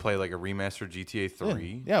 love to play like a remastered GTA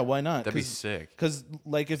 3. Yeah, why not? That'd be sick. Because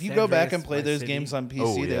like if you San go back and Andreas, play Vice those City. games on PC,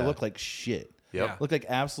 Oh, they yeah. look like shit. Yep. Yeah. Look like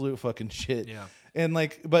absolute fucking shit. Yeah. And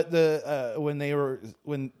but when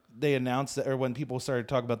they announced that, or when people started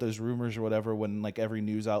talking about those rumors or whatever, when like every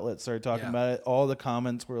news outlet started talking Yeah. about it, all the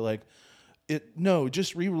comments were like, no,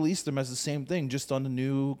 just re-release them as the same thing, just on the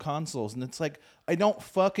new consoles. And it's like, I don't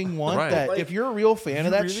fucking want Right. that. Like, if you're a real fan you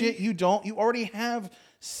of that really- shit, you already have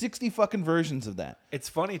 60 fucking versions of that. It's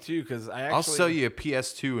funny too because I'll sell you a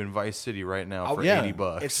PS2 in Vice City right now for yeah,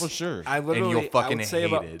 $80. it's for sure. I literally, you'll fucking I would say hate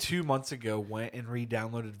about it. 2 months ago, went and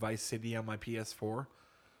re-downloaded Vice City on my PS4,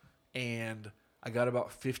 and I got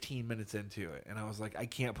about 15 minutes into it, and I was like, I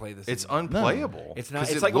can't play this. It's anymore. unplayable. It's not. 'Cause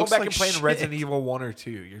It's it like going looks back like and playing shit. Resident Evil 1 or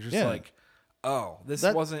 2. You're just Yeah. like, oh, this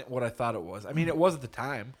That- wasn't what I thought it was. I mean, it was at the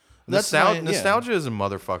time. That's why- yeah. Nostalgia is a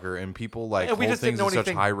motherfucker, and people like Yeah, we hold just didn't things know in such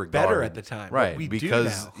anything high regard. better at the time, but right? we do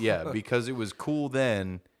because now. because it was cool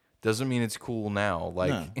then doesn't mean it's cool now.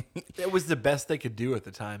 Like, No. It was the best they could do at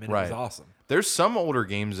the time, and it right? was awesome. There's some older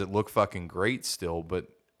games that look fucking great still, but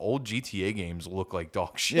old GTA games look like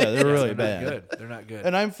dog shit. Yeah, they're really They're bad. not good. They're not good.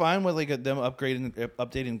 And I'm fine with like them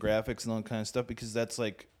updating graphics and all that kind of stuff because that's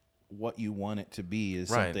like what you want it to be is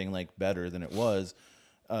Right. something like better than it was.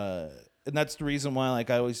 And that's the reason why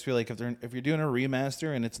like I always feel like if you're doing a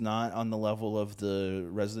remaster and it's not on the level of the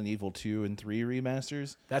Resident Evil 2 and 3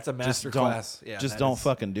 remasters, That's a just master don't- class. Yeah, just that don't is-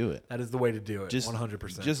 fucking do it. That is the way to do it. Just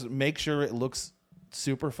 100%. Just make sure it looks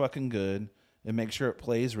super fucking good and make sure it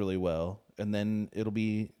plays really well, and then you'll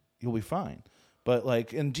be fine. But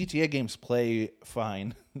like, and GTA games play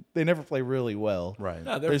fine. They never play really well. Right.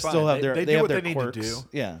 No, they're They fine. still have They they do have what their they need quirks. to do.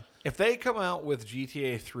 Yeah. If they come out with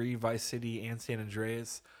GTA 3, Vice City, and San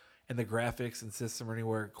Andreas, and the graphics and system are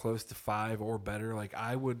anywhere close to 5 or better, like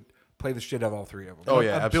I would play the shit out of all 3 of them. Oh,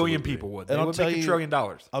 yeah, a billion absolutely. people would. And They I'll would tell make you- $1 trillion.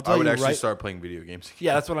 I'll I tell would you actually right. start playing video games again.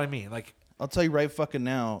 Yeah, that's what I mean. Like, I'll tell you right fucking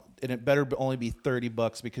now, and it better only be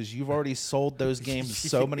 $30 because you've already sold those games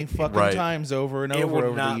so many fucking Right. times over and it over would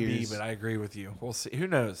over not the be, years. but I agree with you. We'll see. Who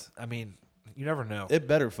knows? I mean, you never know. It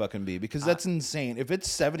better fucking be because that's insane. If it's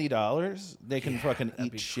 $70, they can fucking that'd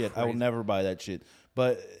eat be shit. I will crazy. never buy that shit.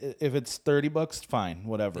 But if it's $30, fine,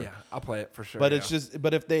 whatever. Yeah, I'll play it for sure. But yeah. it's just,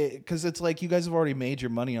 but if because it's like you guys have already made your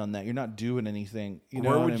money on that. You're not doing anything. You know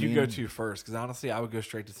Where what would I you mean? go to first? Because honestly, I would go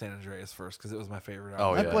straight to San Andreas first because it was my favorite.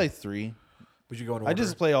 Oh, I'd yeah. play 3. Would you go in I order?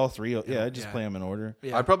 just play all 3. Yeah, I just Yeah. play them in order.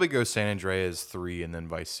 Yeah. I'd probably go San Andreas 3 and then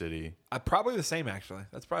Vice City. I'd probably the same actually.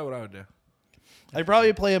 That's probably what I would do. I'd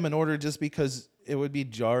probably play them in order just because it would be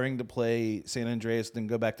jarring to play San Andreas then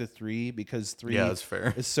go back to 3 because 3 Yeah, that's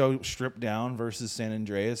fair. is so stripped down versus San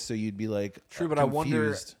Andreas. So you'd be like True, but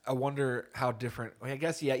confused. I wonder how different. I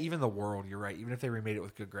guess yeah, even the world. You're right. Even if they remade it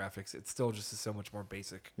with good graphics, it still just is so much more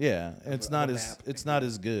basic. Yeah, it's not a as map. it's not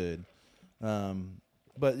as good.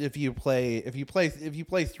 But if you play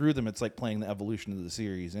through them, it's like playing the evolution of the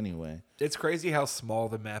series anyway. It's crazy how small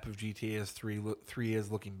the map of GTA is 3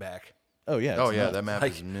 is looking back. Oh yeah. Oh it's yeah, nuts. that map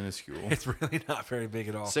Like, is minuscule. It's really not very big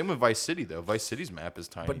at all. Same with Vice City though. Vice City's map is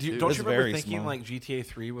tiny But too. don't It's you remember very thinking small. like GTA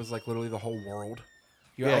 3 was like literally the whole world?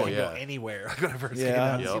 You Yeah. could Oh, go yeah. anywhere. Like when I first came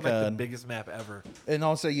Yeah, out, it yep. seemed like the God. biggest map ever. And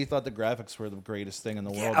also, you thought the graphics were the greatest thing in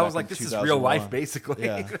the world. Yeah, I was back like, in this is real 2001. life, basically.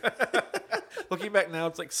 Yeah, Looking back now,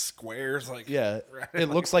 it's like squares. Like yeah. It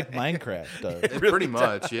looks like Minecraft does. It pretty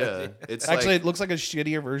much, yeah. It's Actually, like, it looks like a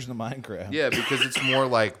shittier version of Minecraft. yeah, because it's more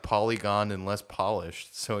like polygon and less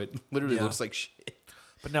polished, so it literally Yeah. looks like shit.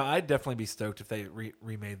 But no, I'd definitely be stoked if they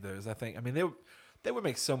remade those. I mean, they would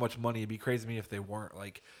make so much money. It'd be crazy to me if they weren't.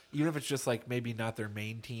 Like, even if it's just like maybe not their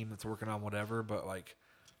main team that's working on whatever, but like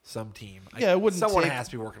some team. Yeah, it wouldn't Someone take- has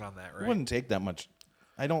to be working on that, right? It wouldn't take that much.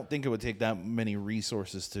 I don't think it would take that many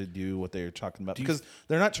resources to do what they're talking about Do you- because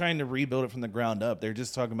they're not trying to rebuild it from the ground up. They're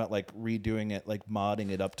just talking about like redoing it, like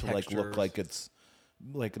modding it up to like look Textures. like it's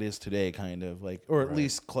like it is today, kind of like, or at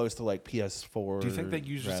least close to like PS4. Do you think they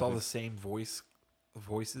use just all the graphics. same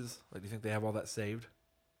voices? Like, do you think they have all that saved?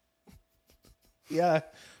 Yeah,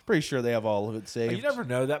 pretty sure they have all of it Like, saved. you never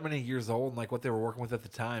know. That many years old and like what they were working with at the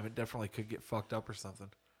time, it definitely could get fucked up or something.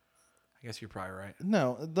 I guess you're probably right.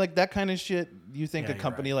 No, like that kind of shit. You think Yeah, a you're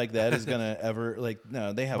company right. like that is gonna ever like?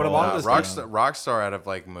 No, they have. But a all lot of that this- stuff. Rockstar, out of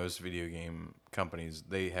like most video game companies,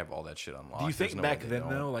 they have all that shit unlocked. Do you think There's no way back they then don't.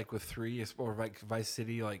 though, like with 3 or like Vice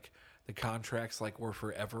City, like the contracts like were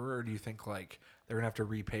forever, or do you think like they're gonna have to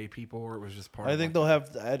repay people, or it was just part? I of, think they'll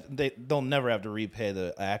nell never have to repay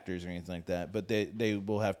the actors or anything like that, but they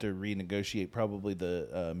will have to renegotiate probably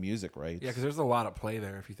the music rights. Yeah, because there's a lot at play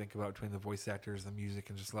there if you think about between the voice actors, the music,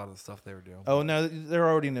 and just a lot of the stuff they were doing. Oh no, they're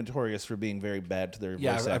already notorious for being very bad to their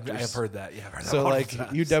yeah, voice actors. I've heard that. Yeah, I've heard that So a lot of like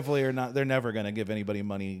times. you definitely are not. They're never gonna give anybody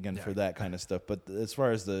money again Yeah. for that kind of stuff. But as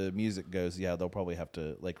far as the music goes, yeah, they'll probably have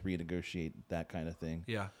to like renegotiate that kind of thing.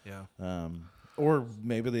 Yeah, yeah. Or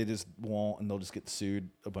maybe they just won't, and they'll just get sued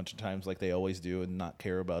a bunch of times, like they always do, and not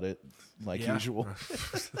care about it, like Yeah. usual,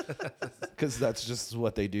 because that's just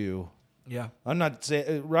what they do. Yeah. I'm not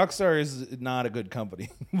saying Rockstar is not a good company.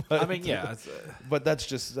 But, I mean, yeah, it's, but that's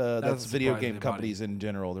just that's doesn't video surprise game anybody. companies in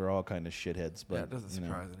general. They're all kind of shitheads. But yeah, it doesn't you know.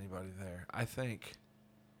 surprise anybody there. I think.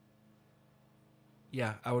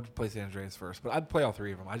 Yeah, I would play San Andreas first, but I'd play all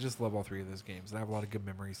 3 of them. I just love all 3 of those games, and I have a lot of good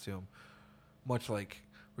memories to them. Much like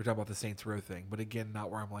we were talking about the Saints Row thing, but again, not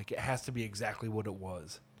where I'm like it has to be exactly what it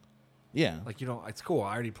was. Yeah, Like you don't. It's cool.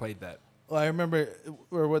 I already played that. well, I remember,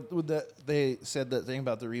 or what that they said that thing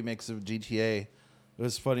about the remakes of GTA. It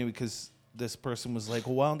was funny because this person was like,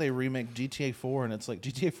 "Well, why don't they remake GTA 4?" And it's like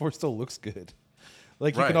GTA 4 still looks good.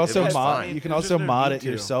 Like you Right, can it also looks mod, fine. you can There's also just no mod need it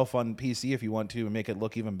to. yourself on PC if you want to and make it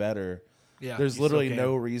look even better. Yeah, There's you still literally can.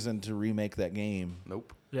 no reason to remake that game.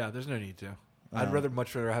 Nope. Yeah, there's no need to. I'd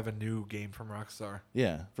much rather have a new game from Rockstar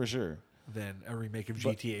Yeah, for sure. than a remake of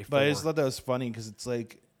But- GTA 4. But I just thought that was funny because it's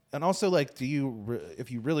like, and also like, do you if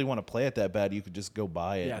you really want to play it that bad, you could just go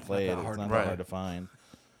buy it Yeah, and it's not play that it. It's hard not to that find. hard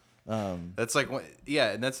to find. That's like,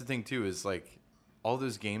 yeah, and that's the thing too is like, all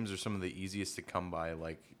those games are some of the easiest to come by.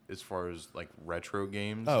 Like as far as like retro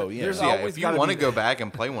games. Oh, yeah. There's So, yeah, always if you gotta want to be go back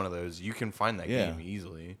and play one of those, you can find that Yeah. game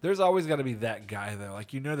easily. There's always got to be that guy though.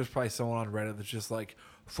 Like there's probably someone on Reddit that's just like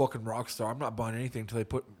fucking Rockstar. I'm not buying anything until they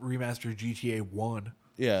put remastered GTA 1.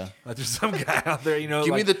 Yeah. Like there's some guy out there, Give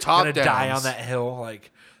me like, the top gonna die on downs. that hill.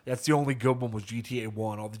 Like that's the only good one was GTA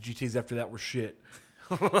 1. All the GTAs after that were shit.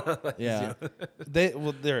 Yeah.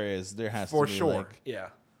 There has For to be sure. like, Yeah.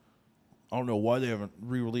 I don't know why they haven't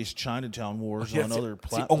re-released Chinatown Wars Yeah, on it's other it's the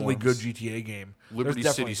platforms. only good GTA game. Liberty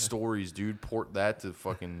There's City definitely- Stories, dude. Port that to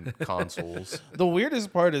fucking consoles. The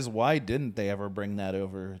weirdest part is why didn't they ever bring that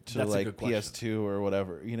over to That's a like good question. PS2 or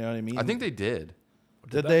whatever? You know what I mean? I think they did.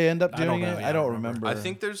 Did they end up I don't doing know. it? Yeah, I don't I don't remember. remember. I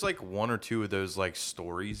think there's like one or two of those like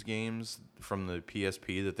stories games from the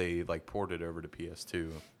PSP that they like ported over to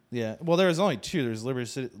PS2. Yeah. Well, there was only two. There's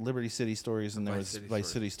Liberty City Stories and there Vice was City Vice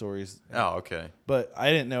Stories. City Stories. Oh, okay. But I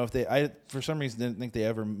didn't know if I for some reason didn't think they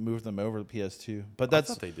ever moved them over to PS2. But that's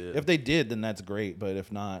thought they did. If they did, then that's great. But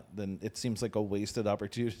if not, then it seems like a wasted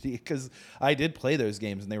opportunity because I did play those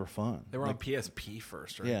games and they were fun. They were on Like, PSP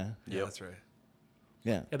first, right? Yeah. Yeah, Yep. that's right.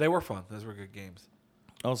 yeah. Yeah, they were fun. Those were good games.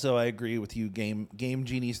 Also, I agree with you. Game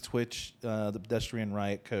Genie's Twitch, the pedestrian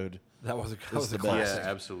riot code. That was a the best. classic. Yeah,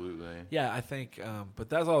 absolutely. Yeah, I think, but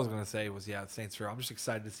that's all I was going to say was, Saints Row. I'm just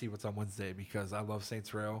excited to see what's on Wednesday because I love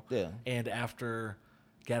Saints Row. Yeah. And after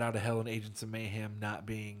Get Out of Hell and Agents of Mayhem not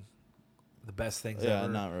being the best things Yeah,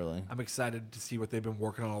 ever, not really. I'm excited to see what they've been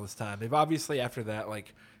working on all this time. They've obviously, after that,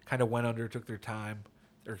 like, kind of went under, took their time.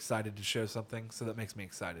 They're excited to show something, so that makes me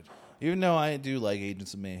excited. Even though I do like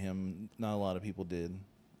Agents of Mayhem, not a lot of people did.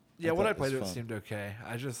 Yeah, when I thought played it, was it fun. seemed okay.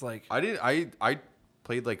 I just, like, I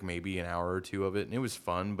played like maybe an hour or two of it, and it was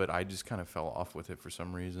fun, but I just kind of fell off with it for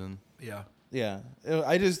some reason. yeah. Yeah,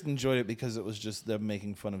 I just enjoyed it because it was just them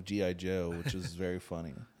making fun of G.I. Joe, which is very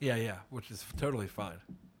funny. Yeah, which is totally fine.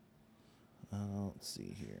 Let's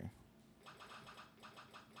see here.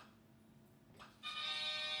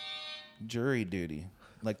 Jury Duty,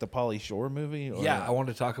 like the Pauly Shore movie? Or? Yeah, I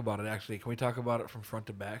wanted to talk about it, actually. Can we talk about it from front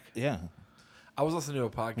to back? Yeah. I was listening to a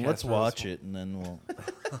podcast. Let's where I was- watch it and then we'll.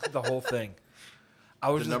 the whole thing. I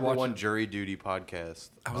was The just number watching, one jury duty podcast.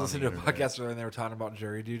 I was on listening the to a internet. podcast earlier and they were talking about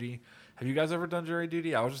jury duty. Have you guys ever done jury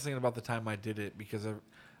duty? I was just thinking about the time I did it because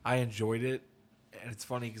I enjoyed it, and it's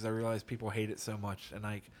funny because I realized people hate it so much, and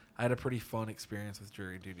I had a pretty fun experience with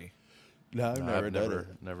jury duty. No, I've never done never, it.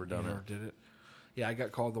 never You done never it. did it? Yeah, I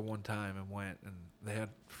got called the one time and went, and they had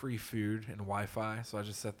free food and Wi-Fi, so I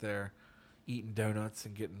just sat there eating donuts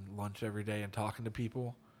and getting lunch every day and talking to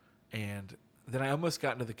people, and then I almost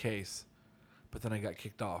got into the case, but then I got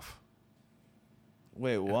kicked off.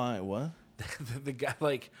 Wait, why? What? The guy,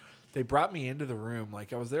 like, they brought me into the room.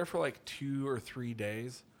 Like, I was there for like 2 or 3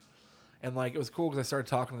 days. And, like, it was cool because I started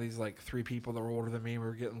talking to these, like, 3 people that were older than me. We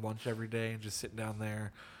were getting lunch every day and just sitting down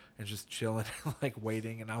there and just chilling, like,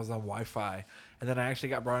 waiting. And I was on Wi-Fi. And then I actually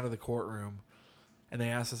got brought into the courtroom. And they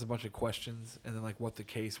asked us a bunch of questions and then, like, what the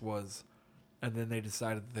case was. And then they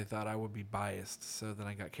decided that they thought I would be biased. So then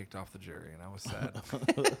I got kicked off the jury, and I was sad.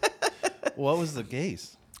 What was the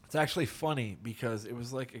case? It's actually funny because it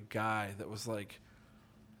was like a guy that was like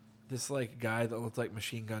this like guy that looked like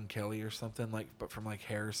Machine Gun Kelly or something, like, but from like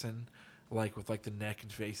Harrison, like with like the neck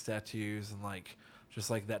and face tattoos and like just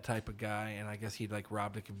like that type of guy. And I guess he'd like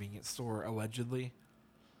robbed a convenience store allegedly.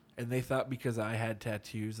 And they thought because I had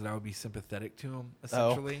tattoos that I would be sympathetic to him,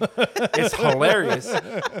 essentially. It's hilarious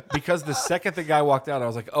because the second the guy walked out, I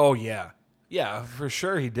was like, oh, yeah, for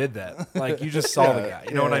sure he did that. Like, you just saw the guy.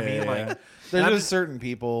 You know what I mean? Like, There's I'm just certain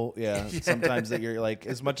people, sometimes that you're like,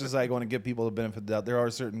 as much as I want to give people the benefit of the doubt, there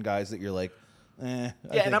are certain guys that you're like, I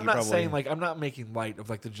think and I'm you not probably- saying like I'm not making light of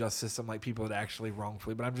like the justice system, like people that actually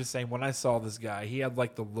wrongfully, but I'm just saying when I saw this guy, he had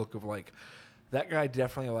like the look of like that guy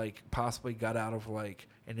definitely like possibly got out of like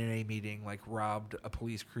an NA meeting, like robbed a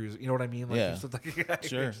police cruiser. You know what I mean? Like, Yeah. just like a guy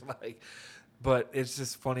Sure. who's, like, but it's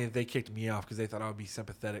just funny that they kicked me off because they thought I would be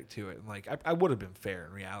sympathetic to it, and like I would have been fair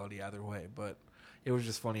in reality either way, but. It was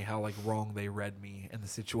just funny how like wrong they read me in the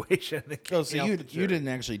situation. They kicked Oh, me so off you the jury. didn't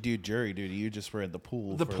actually do jury duty. You just were in the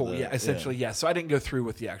pool. The for pool, yeah, essentially, yeah. So I didn't go through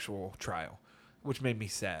with the actual trial, which made me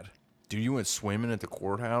sad. Dude, you went swimming at the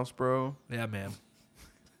courthouse, bro? Yeah, man.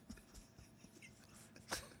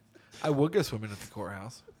 I would go swimming at the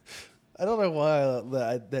courthouse. I don't know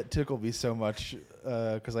why that tickled me so much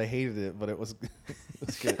because I hated it, but it was, it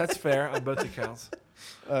was good. That's fair on both accounts.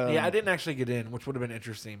 Yeah, I didn't actually get in, which would have been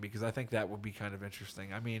interesting because I think that would be kind of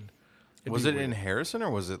interesting. I mean, it'd Was be it weird. in Harrison or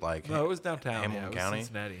was it like No, it was downtown. Hamilton yeah, it was County?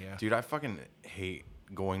 Cincinnati, yeah. Dude, I fucking hate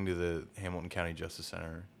going to the Hamilton County Justice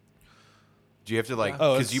Center. Do you have to like?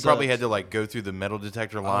 Oh, it Because you probably sucks. had to like go through the metal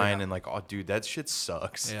detector line yeah. and like, oh, dude, that shit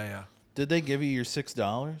sucks. Yeah, yeah. Did they give you your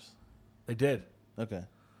 $6? They did. Okay.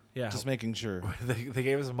 Yeah. Just making sure. They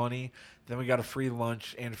gave us money. Then we got a free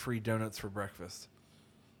lunch and free donuts for breakfast.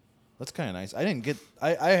 That's kind of nice. I didn't get.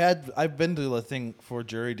 I've been to a thing for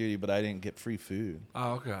jury duty, but I didn't get free food.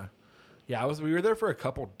 Oh, okay. Yeah, we were there for a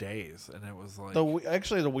couple days, and it was like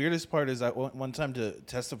Actually, the weirdest part is I went one time to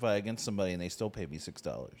testify against somebody, and they still paid me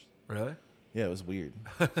 $6. Really? Yeah, it was weird.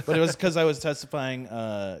 But it was because I was testifying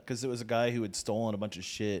because it was a guy who had stolen a bunch of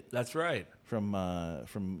shit. That's right. From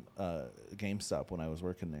GameStop when I was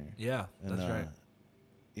working there. Yeah, and, that's right.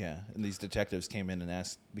 Yeah, and these detectives came in and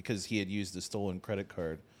asked because he had used a stolen credit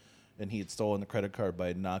card. And he had stolen the credit card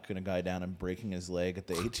by knocking a guy down and breaking his leg at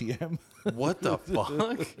the ATM. What the fuck?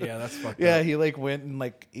 Yeah, that's fucked Yeah, up. he like went and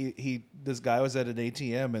like this guy was at an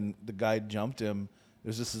ATM and the guy jumped him. It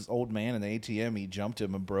was just this old man in the ATM. He jumped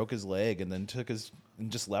him and broke his leg and then and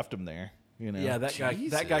just left him there. You know. Yeah, that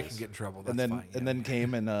guy can get in trouble. That's and then fine, yeah. and then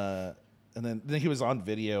came and then he was on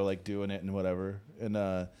video like doing it and whatever. And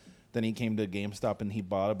then he came to GameStop and he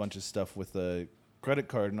bought a bunch of stuff with a credit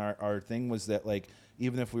card. And our thing was that like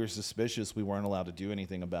even if we were suspicious, we weren't allowed to do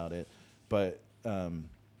anything about it. But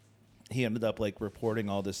he ended up like reporting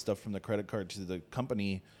all this stuff from the credit card to the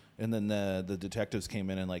company, and then the detectives came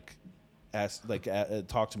in and like asked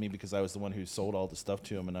talked to me because I was the one who sold all the stuff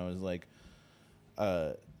to him, and I was like,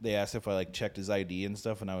 they asked if I like checked his ID and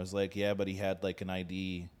stuff, and I was like, yeah, but he had like an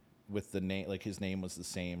ID with the name, like his name was the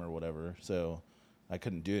same or whatever, so I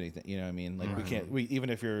couldn't do anything. You know what I mean? Like we can't.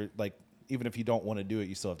 Even if you don't want to do it,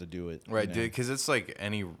 you still have to do it. Right, you know? because it's like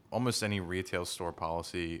almost any retail store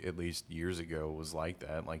policy, at least years ago, was like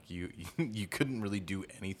that. Like you couldn't really do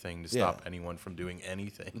anything to stop anyone from doing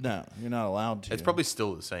anything. No, you're not allowed to. It's probably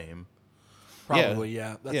still the same. Probably,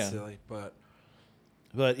 yeah. That's silly, but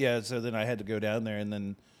yeah. So then I had to go down there, and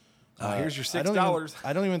then here's your $6.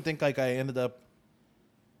 I don't even think like I ended up.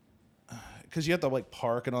 Because you have to like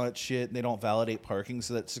park and all that shit, and they don't validate parking,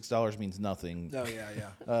 so that $6 means nothing. Oh yeah,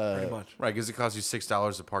 pretty much. Right, because it costs you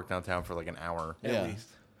 $6 to park downtown for like an hour. At least.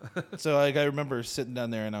 So like I remember sitting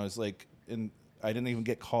down there, and I was like, and I didn't even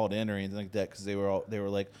get called in or anything like that because they were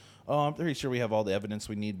like, oh, I'm pretty sure we have all the evidence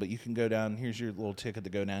we need, but you can go down. Here's your little ticket to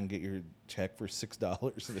go down and get your check for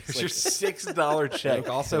 $6. Here's your $6 check.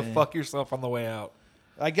 Also, fuck yourself on the way out.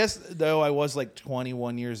 I guess though I was like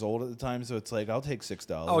 21 years old at the time, so it's like I'll take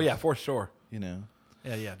 $6. Oh yeah, for sure. You know.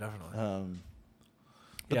 Yeah, definitely.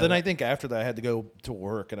 But then I think after that I had to go to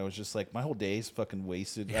work, and I was just like, my whole day's fucking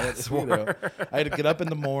wasted. Yeah, I had to get up in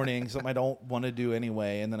the morning, something I don't want to do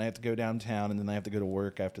anyway, and then I have to go downtown, and then I have to go to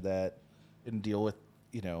work after that and deal with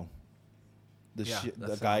the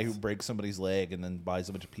guy who breaks somebody's leg and then buys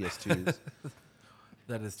a bunch of PS2s.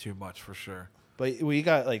 That is too much for sure. But we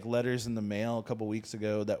got like letters in the mail a couple weeks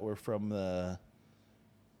ago that were from the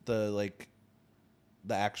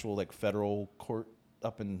actual like federal court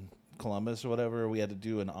up in Columbus or whatever. We had to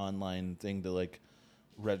do an online thing to like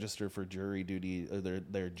register for jury duty, or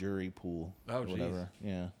their jury pool. Oh, or whatever.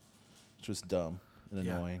 Yeah, which was dumb and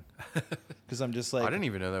Yeah. annoying. Because I'm just like, I didn't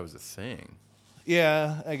even know that was a thing.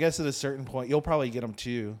 Yeah, I guess at a certain point you'll probably get them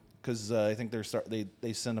too. Because I think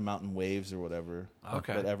they send them out in waves or whatever.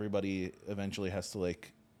 Okay. But everybody eventually has to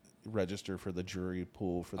like register for the jury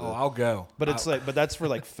pool for the. Oh, I'll go. But it's but that's for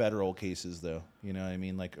like federal cases though. You know what I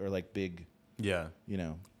mean? Like or like big. Yeah. You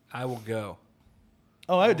know. I will go.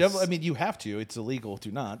 Oh, I would definitely. I mean, you have to. It's illegal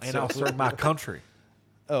to not. And I'll serve my country.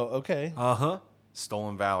 Oh, okay.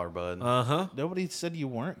 Stolen valor, bud. Nobody said you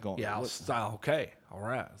weren't going. Yeah, okay. All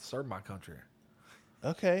right. Serve my country.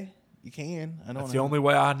 Okay. You can. I don't know. That's the only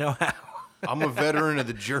way I know how. I'm a veteran of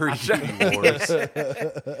the jury duty wars.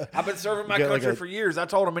 I've been serving my country for years. I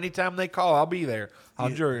told them anytime they call, I'll be there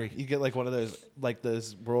on jury. You get like one of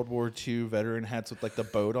those World War II veteran hats with like the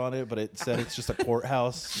boat on it, but it said it's just a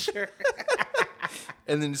courthouse. Sure.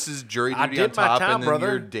 And then this is jury I duty did on top, my time, and then brother.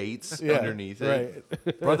 your dates underneath it.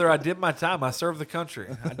 Right. Brother, I did my time. I served the country.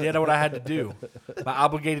 I did what I had to do. My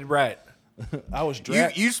obligated right. I was You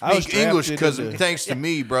drafted. speak English because thanks to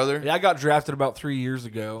me, brother. Yeah, I got drafted about 3 years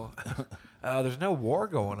ago. There's no war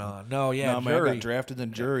going on. No, man, I got drafted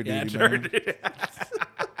in jury duty, jury man. duty.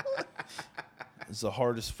 It's the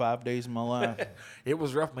hardest 5 days of my life. It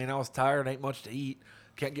was rough, man. I was tired. Ain't much to eat.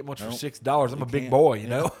 Can't get much for Nope. $6. I'm You a big can't. boy, you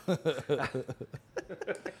know.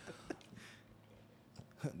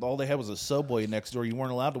 All they had was a Subway next door. You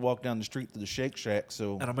weren't allowed to walk down the street to the Shake Shack.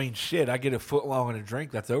 So And I mean, shit, I get a foot long and a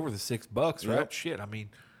drink. That's over the $6, right? Yep. Shit, I mean,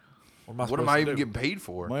 what What am am I I supposed even to do? getting paid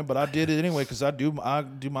for? Man, but I did it anyway because I do my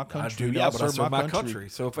country. I do, yeah, but I serve my country.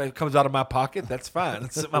 So if it comes out of my pocket, that's fine.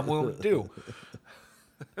 That's something I'm willing to do.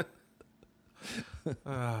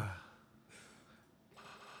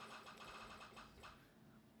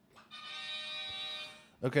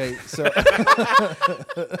 Okay, so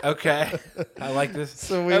Okay, I like this.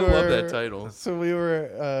 so we I were, love that title. So we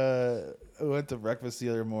went to breakfast the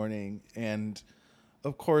other morning, and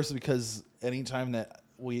of course, because anytime that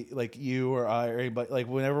we, like you or I or anybody, like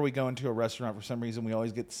whenever we go into a restaurant for some reason, we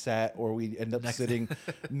always get sat or we end up sitting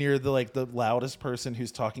near the loudest person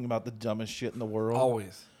who's talking about the dumbest shit in the world.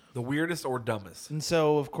 Always the weirdest or dumbest. And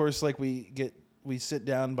so, of course, like we sit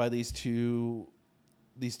down by these two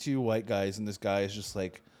white guys, and this guy is just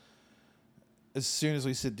like, as soon as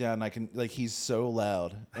we sit down, I can, like, he's so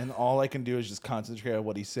loud, and all I can do is just concentrate on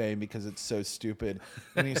what he's saying because it's so stupid.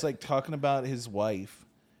 And he's like talking about his wife,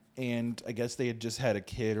 and I guess they had just had a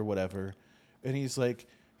kid or whatever. And he's like,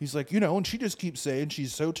 and she just keeps saying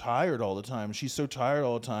she's so tired all the time. She's so tired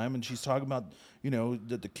all the time, and she's talking about,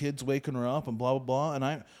 that the kid's waking her up and blah blah blah.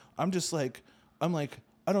 And I'm just like,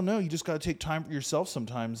 I don't know. You just got to take time for yourself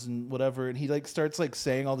sometimes and whatever. And he like starts like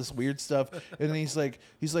saying all this weird stuff. And then he's like,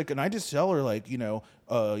 and I just tell her like, we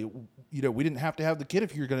didn't have to have the kid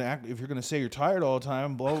if you're gonna say you're tired all the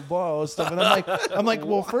time, blah blah blah, all this stuff. And I'm like,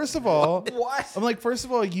 well, first of all,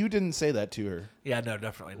 you didn't say that to her. Yeah, no,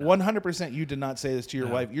 definitely not. 100%, you did not say this to your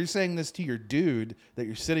wife. You're saying this to your dude that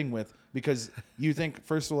you're sitting with because you think,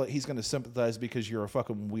 first of all, he's going to sympathize because you're a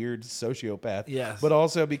fucking weird sociopath. Yes. But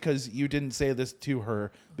also because you didn't say this to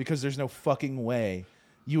her because there's no fucking way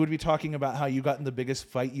you would be talking about how you got in the biggest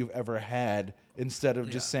fight you've ever had instead of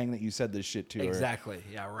just saying that you said this shit to her. Exactly.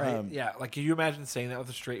 Yeah, right. Yeah, like, can you imagine saying that with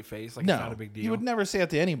a straight face? Like, No, it's not a big deal. you would never say it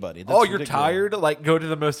to anybody. That's Oh, you're ridiculous. tired? Like, go to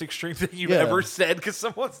the most extreme thing you've Yeah. ever said because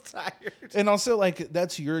someone's tired. And also, like,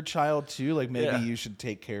 that's your child too. Like, maybe Yeah. you should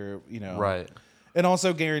take care of, Right. And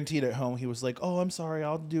also guaranteed at home, he was like, "Oh, I'm sorry,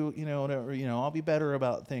 I'll do, whatever, I'll be better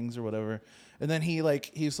about things or whatever." And then he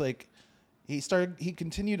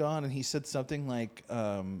continued on and he said something like,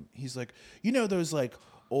 he's like, those like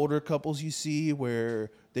older couples you see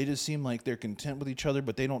where they just seem like they're content with each other,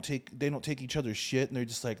 but they don't take each other's shit, and they're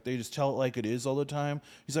just like, they just tell it like it is all the time.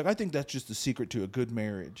 He's like, I think that's just the secret to a good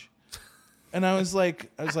marriage. And I was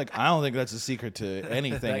like, I don't think that's a secret to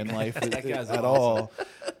anything in life at all.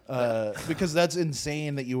 Because that's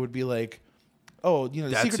insane that you would be like, oh, the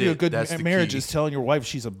That's secret to a it. good That's the marriage key. is telling your wife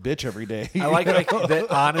she's a bitch every day. I like that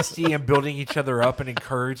honesty and building each other up and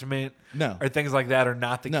encouragement. No. Or things like that are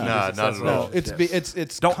not the key. No. to Nah, not successful at all. relationships.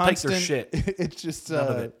 It's don't constant, take their shit. It's just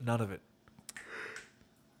None of it.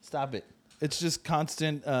 Stop it. It's just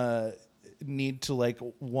constant need to like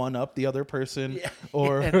one up the other person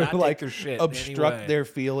or and not take like their shit in any obstruct way. their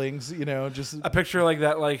feelings. Just I picture like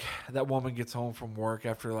that woman gets home from work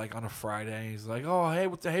after like on a Friday. He's like, "Oh,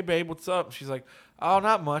 hey babe, what's up?" She's like, "Oh,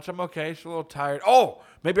 not much. I'm okay. She's a little tired." "Oh,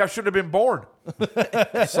 maybe I should have been born.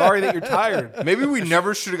 Sorry that you're tired." Maybe we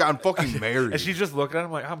never should have gotten fucking married. And she's just looking at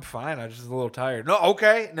him like, "I'm fine. I'm just a little tired." "No,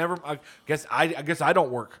 okay, never. I guess I don't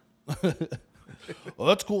work." Well,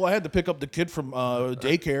 that's cool. I had to pick up the kid from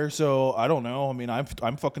daycare, so I don't know. I mean, I'm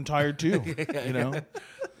fucking tired too.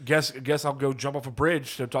 Guess I'll go jump off a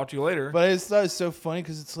bridge. So talk to you later. But I just thought it's so funny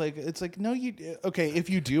because it's like no, okay. If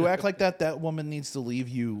you do act like that, that woman needs to leave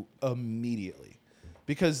you immediately,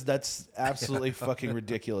 because that's absolutely fucking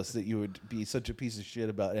ridiculous that you would be such a piece of shit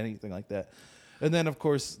about anything like that. And then of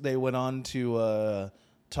course they went on to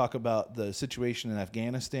talk about the situation in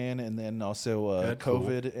Afghanistan, and then also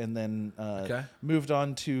COVID, and then moved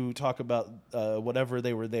on to talk about whatever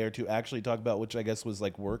they were there to actually talk about, which I guess was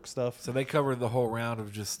like work stuff. So they covered the whole round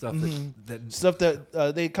of just stuff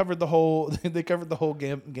that they covered the whole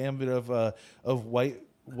gambit of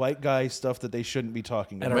white guy stuff that they shouldn't be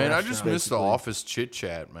talking about. Man, I just missed the basically. office chit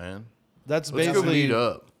chat, man. That's Let's go basically meet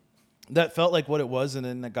up. That felt like what it was, and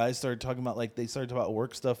then the guy started talking about they started talking about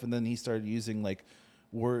work stuff, and then he started using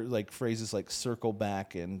phrases like circle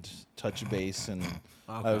back and touch base, and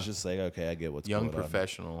I was just like, okay, I get what's Young going on.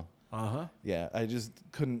 professional. Yeah, I just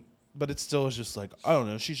couldn't. But it still is just like, I don't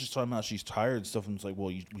know. She's just talking about she's tired and stuff, and it's like,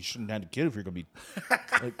 well, you shouldn't have a kid if you're gonna be.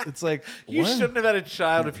 It's like You what? shouldn't have had a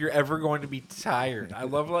child if you're ever going to be tired. I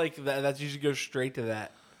love that you should go straight to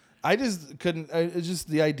that. I just couldn't. It's just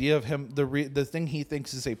the idea of him. The thing he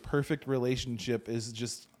thinks is a perfect relationship is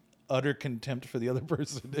just utter contempt for the other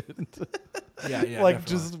person. Yeah, like definitely.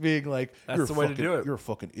 just being like, That's you're the a way to fucking, do it. You're a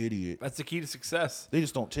fucking idiot. That's the key to success. They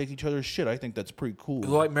just don't take each other's shit. I think that's pretty cool.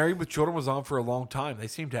 Like Married with Children was on for a long time. They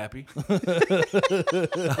seemed happy. Like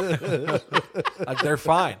they're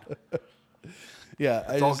fine. Yeah,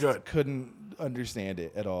 I It's all just good. couldn't understand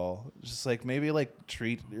it at all. Just like maybe like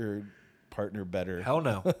treat your partner better. Hell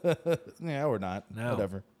no. Yeah, or not. No.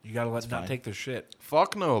 Whatever. You got to let It's not fine. take their shit.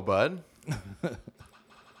 Fuck no, bud.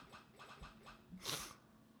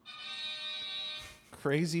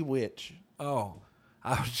 Crazy witch. Oh,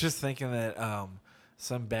 I was just thinking that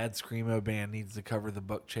Some bad screamo band needs to cover the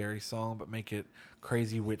Buck Cherry song, but make it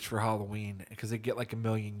Crazy Witch for Halloween because they get like 1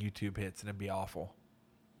 million YouTube hits and it'd be awful.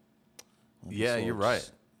 Yeah, you're right.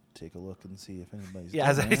 Take a look and see if anybody's.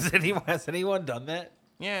 Yeah, done that. has anyone done that?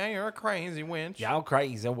 Yeah, you're a crazy witch. Yeah, I'm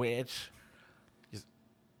crazy witch.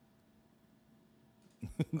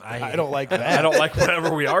 I don't like that. I don't like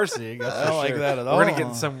whatever we are seeing. That's I don't for like sure. that at We're gonna all. get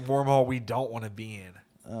in some wormhole we don't want to be in.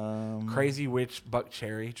 Crazy Witch, Buck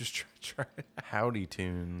Cherry. Just try. Howdy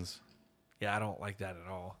Tunes. Yeah, I don't like that at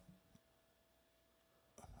all.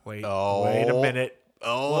 Wait Oh. a minute.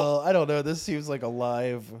 Oh. Well, I don't know. This seems like a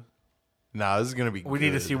live. Nah, this is going to be We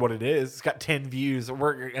need to good. see what it is. It's got 10 views.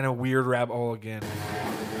 We're in a weird rabbit hole again.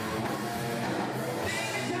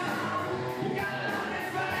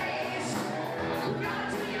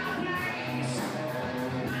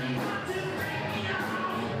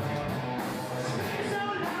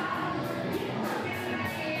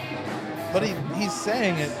 But he's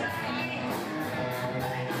saying it.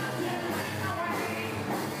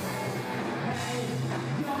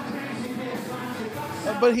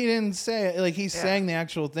 But he didn't say it. Like, he's saying the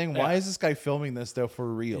actual thing. Why is this guy filming this, though, for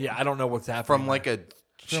real? Yeah, I don't know what's happening. From like a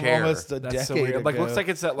From chair. almost a That's decade so weird. Like, ago. looks like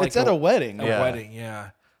it's at like it's at a wedding. A Yeah. wedding,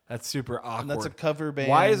 yeah. That's super awkward. And that's a cover band.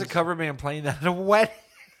 Why is a cover band playing that at a wedding?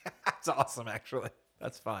 That's awesome, actually.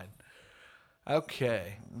 That's fine.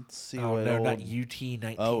 Okay. Let's see Oh what no, old... not UT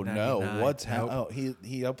 1999. Oh no, what's Nope. Oh, he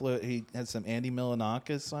had some Andy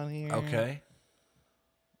Milonakis on here. Okay.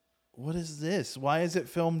 What is this? Why is it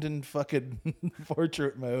filmed in fucking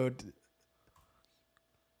portrait mode?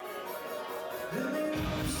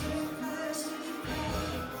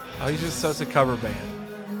 Oh, he's just such a cover band.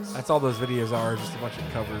 That's all those videos are, just a bunch of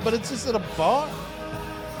covers. But it's just at a bar.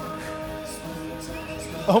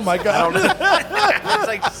 Oh my god! It's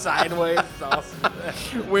like sideways. It's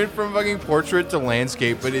awesome. Went from fucking portrait to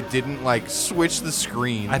landscape, but it didn't like switch the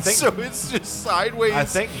screen. I think- so. It's just sideways. I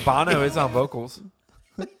think Bono is on vocals.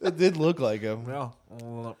 It did look like him. Well,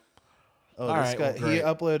 Oh, all this right, guy, well, he great.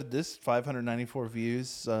 uploaded this 594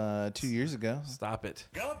 views 2 years ago. Stop it.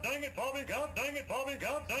 God dang it, Bobby, God dang it, Bobby,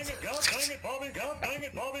 God dang it, God dang it, Bobby, God dang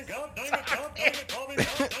it, Bobby, God dang it, God dang it, Bobby,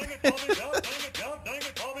 God dang it, Bobby, God dang it, God dang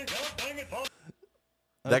it, Bobby, God dang it, Bobby.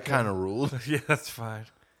 that kind of ruled. Yeah, that's fine.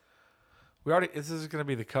 We already. This is going to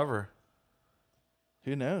be the cover.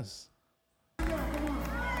 Who knows?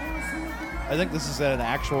 I think this is at an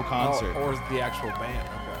actual concert. or is the actual band?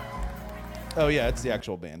 Okay. Oh yeah, it's the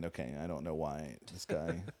actual band. Okay, I don't know why this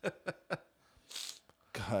guy.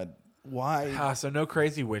 God, why? Ah, so no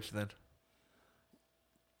Crazy Witch then.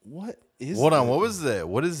 What is? Hold on. that? What was that?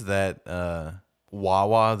 What is that?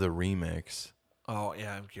 Wawa the remix. Oh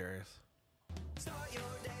yeah, I'm curious.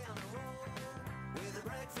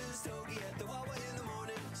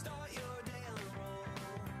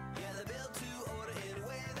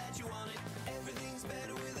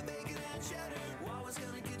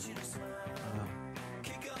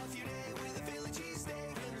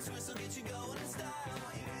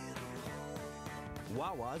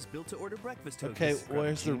 Wawa's built-to-order breakfast toast. Okay,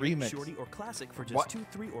 where's the Junior, remix? Shorty, or classic for just What? $2,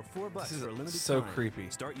 $3, or $4 This is for a limited so time. creepy.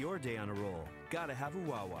 Start your day on a roll. Gotta have a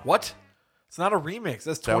Wawa. What? It's not a remix.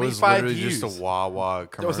 That's That was 25 literally views. just a Wawa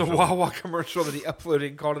That was commercial. a Wawa commercial that he uploaded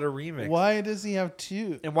and called it a remix. Why does he have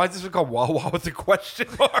two? And why is this one called Wawa with a question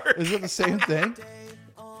mark? Is it the same thing?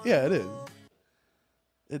 Yeah, it is.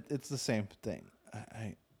 It's the same thing.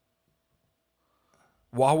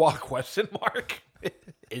 Wawa question mark?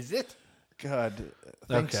 Is it? God,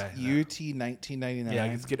 thanks Okay. UT 1999. Yeah,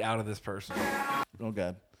 let's get out of this person. Oh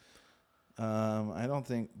God. I don't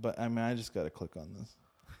think, but I mean, I just got to click on this.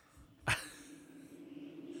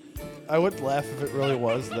 I would laugh if it really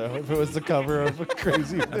was, though. If it was the cover of a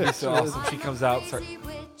Crazy That'd be Witch. so awesome. She comes out. Start,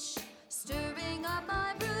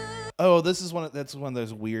 Oh, this is that's one of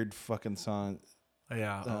those weird fucking songs.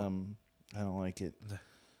 yeah. I don't like it.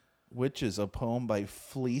 Witches, a poem by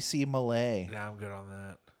Fleecy Malay. Yeah, I'm good on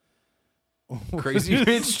that. Crazy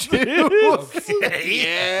Bitch too. Okay.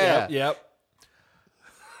 Yeah. Yep.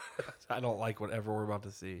 I don't like whatever we're about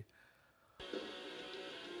to see.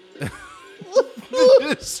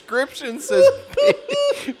 The description says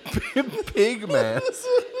pig mask.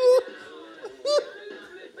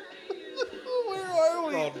 Where are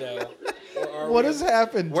we? Oh no. What has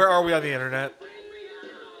happened? Where are we on the internet?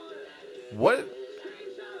 What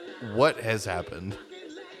has happened?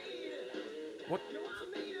 What?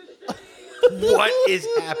 What is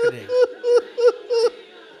happening?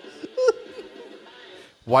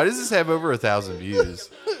 Why does this have over 1,000 views?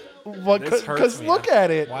 This hurts Because me. look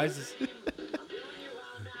at it. Why is this? The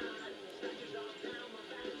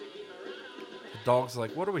dog's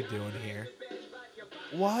like, what are we doing here?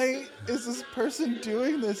 Why is this person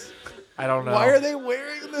doing this? I don't know. Why are they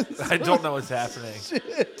wearing this? I don't know what's happening.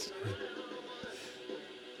 Shit.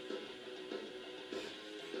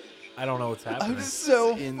 I don't know what's happening. I'm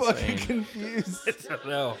so It's fucking insane. confused. I don't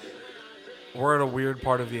know. We're at a weird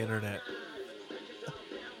part of the internet.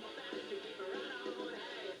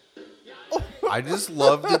 I just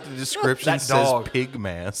love that the description That says dog. pig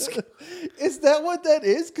mask. Is that what that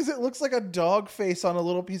is? Because it looks like a dog face on a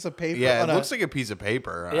little piece of paper. Yeah, it on looks like a piece of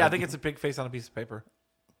paper. Yeah, I think it's a pig face on a piece of paper.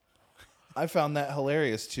 I found that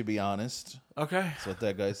hilarious, to be honest. Okay. That's what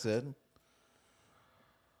that guy said.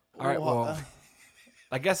 All right, well,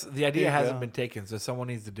 I guess the idea Here you hasn't go. been taken, so someone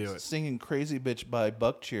needs to do it. Singing Crazy Bitch by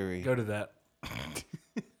Buck Cherry. Go to that.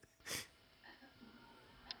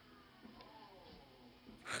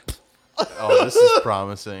 Oh, this is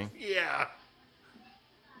promising. Yeah.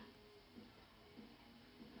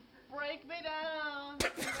 Break me down.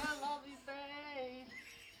 I love these days.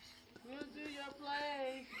 We'll do your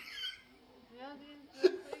place.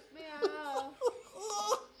 Just freak me out.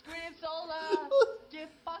 Scream so loud. Get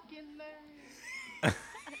fucking there.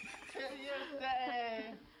 Till you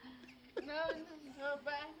stay. No, go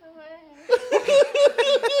back away.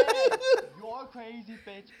 You're crazy,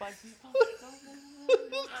 bitch, but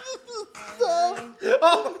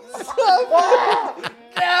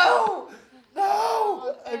No!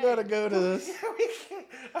 No! I gotta go to this.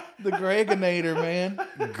 The Greganator, man.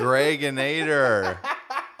 Greganator.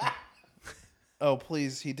 Oh,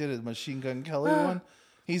 please. He did a Machine Gun Kelly one.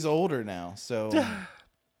 He's older now, so,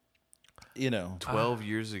 you know. 12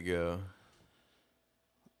 years ago.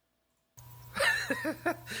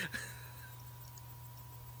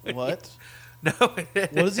 What? No. What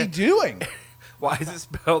is he doing? Why is it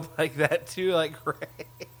spelled like that too? Like Ray?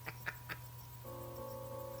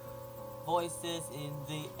 Voices in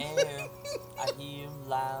the air, I hear 'em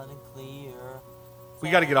loud and clear. We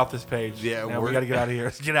got to get off this page. Yeah, no, we got to get out of here.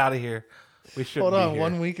 Let's get out of here. We shouldn't Hold on, be here.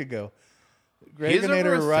 1 week ago. He has over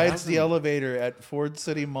Greganator rides 1,000. the elevator at Ford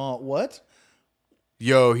City Mall. What?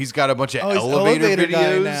 Yo, he's got a bunch of Oh, he's elevator guy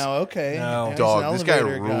videos. now. Okay. No. Yeah, he's Dog, an this guy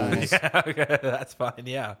elevator rules. Yeah, okay, that's fine.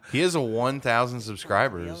 Yeah. He has a 1,000 The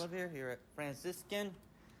subscribers. elevator here at Franciscan,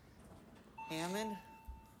 Hammond,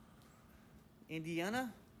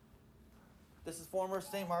 Indiana. This is former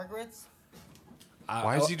St. Margaret's.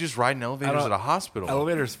 Why is he just riding elevators don't- at a hospital?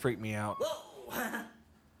 Elevators freak me out.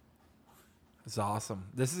 It's awesome.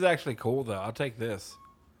 This is actually cool though. I'll take this.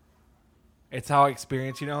 It's how I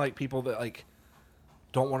experience, like people that like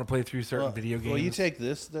don't want to play through certain video games. Well, you take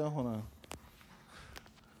this, though. Hold on.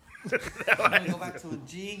 I'm gonna go back to a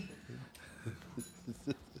G.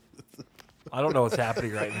 I don't know what's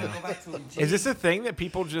happening right I'm gonna now. go back to a G. Is this a thing that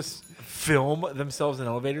people just film themselves in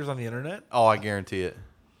elevators on the internet? Oh, I guarantee it.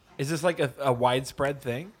 Is this like a widespread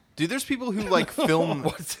thing? Dude, there's people who like film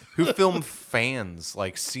fans,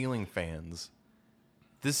 like ceiling fans.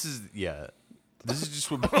 This is This is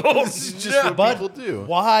just what people do.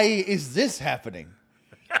 Why is this happening?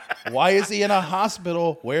 Why is he in a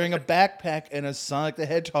hospital wearing a backpack and a Sonic the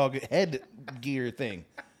Hedgehog headgear thing?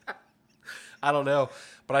 I don't know,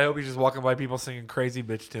 but I hope he's just walking by people singing "Crazy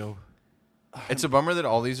Bitch" to him. It's a bummer that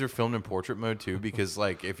all these are filmed in portrait mode too, because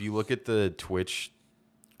like if you look at the Twitch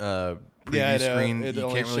preview I know. screen, It you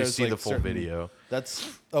only can't really shows, see the like, full certain- video.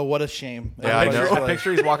 What a shame. Yeah, I know. I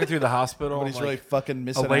picture he's walking through the hospital. But and, he's really fucking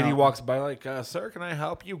missing A lady out. walks by like, "Sir, can I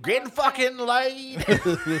help you?" Get fucking laid.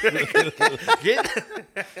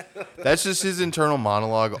 That's just his internal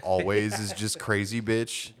monologue. Always is just crazy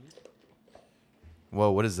bitch.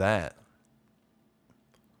 Whoa, what is that?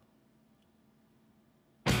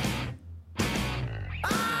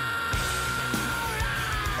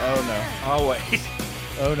 Oh no. Oh wait.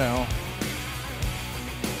 Oh no.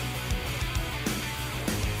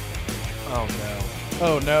 Oh no.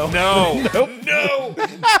 Oh no. No. Nope. No.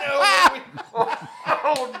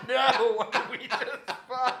 Oh no. We just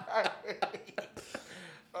fight.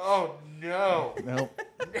 Oh no. Nope.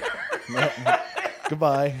 Nope.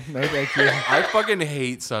 Goodbye. No, thank you. I fucking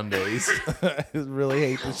hate Sundays. I really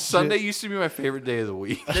hate this Sunday shit. used to be my favorite day of the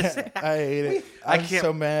week. I hate it. I I'm can't-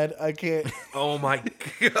 so mad. I can't. Oh my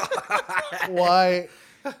god. Why?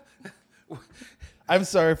 I'm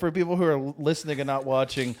sorry for people who are listening and not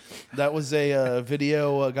watching. That was a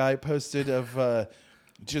video a guy posted of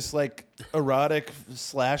just like erotic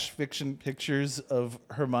 / fiction pictures of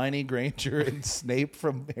Hermione Granger and Snape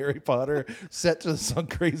from Harry Potter set to the song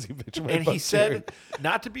 "Crazy Bitch." by And Buck he Cherry. said,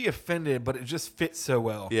 not to be offended, but it just fits so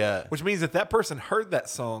well. Yeah. Which means that person heard that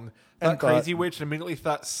song, And thought Crazy thought- Witch, and immediately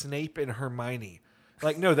thought Snape and Hermione.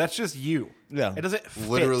 Like, no, that's just you. Yeah. It doesn't fit.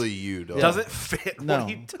 Literally you, dog. It doesn't fit. No, What are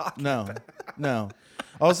you talking no, about? no.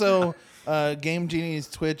 Also, Game Genie's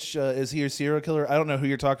Twitch, is he a serial killer? I don't know who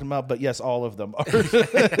you're talking about, but yes, all of them are.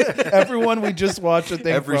 Everyone we just watched a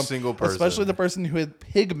thing Every from, single person. especially the person who had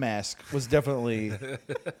pig mask, was definitely.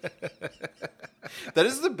 That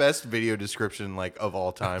is the best video description like of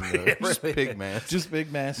all time. Though. Just pig mask. Just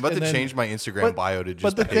pig mask. I'm about And to then- change my Instagram bio to just.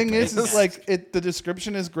 But the pig thing is mask. like the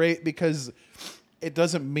description is great because it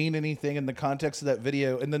doesn't mean anything in the context of that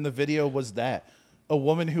video. And then the video was that a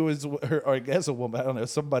woman who is, or I guess a woman, I don't know,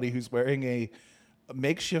 somebody who's wearing a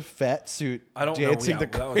makeshift fat suit I don't know, dancing yeah, the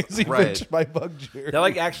that was- crazy Right. bitch by Bug Jerry. That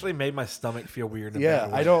like actually made my stomach feel weird. In a Yeah,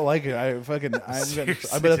 bad I way. don't like it. I'm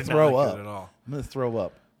Seriously gonna did not throw like up. it at all. I'm gonna throw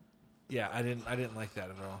up. Yeah, I didn't like that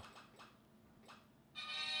at all.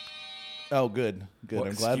 Oh, good. Well,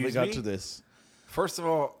 I'm glad we excuse got me? to this. First of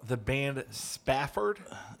all, the band Spafford.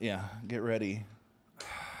 Yeah, get ready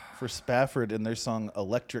for Spafford and their song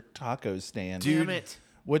 "Electric Taco Stand." Damn it.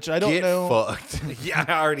 Which I don't Get know. fucked. Yeah,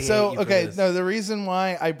 I already. So hate you okay, for this. no, the reason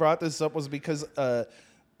why I brought this up was because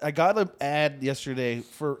I got an ad yesterday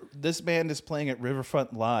for this band is playing at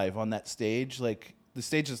Riverfront Live on that stage. Like the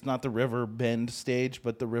stage is not the River Bend stage,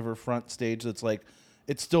 but the Riverfront stage. That's like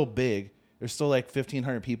it's still big. There's still like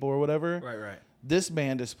 1,500 people or whatever. Right. This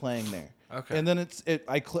band is playing there. Okay. And then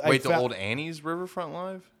I Wait, the found- old Annie's Riverfront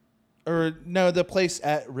Live? or no, the place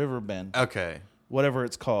at Riverbend. Okay. Whatever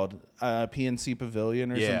it's called, PNC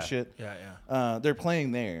Pavilion or Yeah. some shit. Yeah. They're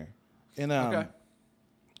playing there, and Okay.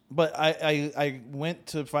 But I went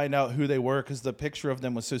to find out who they were because the picture of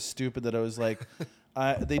them was so stupid that I was like,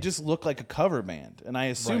 they just look like a cover band, and I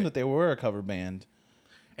assumed Right. that they were a cover band.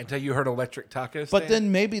 Until you heard Electric Taco Stand. But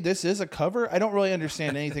then maybe this is a cover. I don't really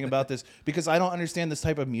understand anything about this because I don't understand this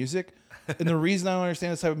type of music. And the reason I don't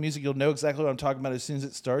understand this type of music, you'll know exactly what I'm talking about as soon as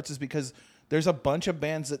it starts, is because there's a bunch of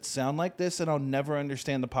bands that sound like this, and I'll never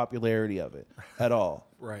understand the popularity of it at all.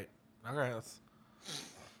 Right. Okay. Let's...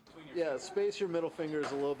 Yeah, space your middle fingers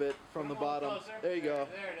a little bit from the bottom. There you go.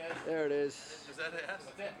 There it is. Is that it?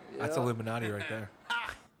 That's Yeah. Illuminati right there.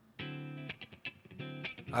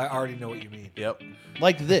 I already know what you mean. Yep.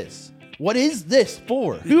 Like this. What is this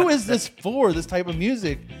for? Who is this for, this type of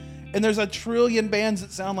music? And there's a trillion bands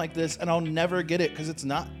that sound like this, and I'll never get it because it's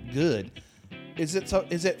not good. Is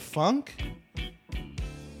it funk?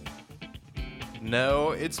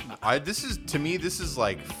 No, it's this is to me this is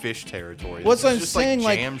like fish territory. What's This is I'm just saying,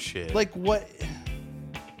 like jam shit. Like what?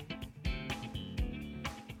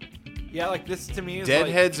 Yeah, like this to me is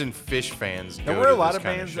Deadheads and Fish fans. There go were to a lot this of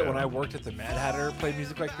kind bands show. that when I worked at the Mad Hatter played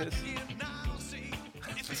music like this.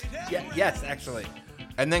 Yeah, yes, actually.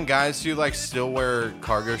 And then guys who like still wear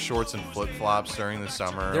cargo shorts and flip flops during the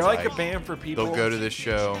summer. They're like a band for people- They'll go to this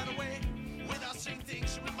show.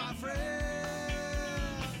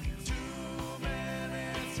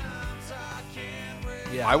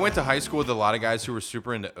 Yeah. I went to high school with a lot of guys who were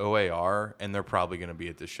super into OAR, and they're probably going to be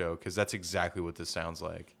at the show because that's exactly what this sounds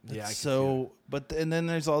like. Yeah. So, and then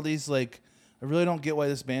there's all these like, I really don't get why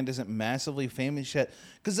this band isn't massively famous yet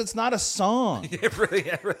because it's not a song. It really,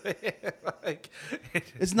 like,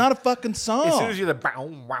 It's not a fucking song. as soon as you hear the bow,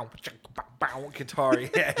 wow, bow, bow guitar,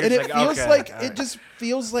 yeah, And it it's feels okay, like all it right. just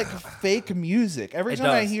feels like fake music. Every It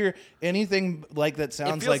time I does. hear anything like that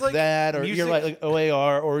sounds feels like like that, or you're music- like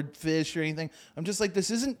OAR or Fish or anything, I'm just like,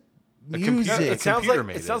 this isn't computer- music. It sounds computer like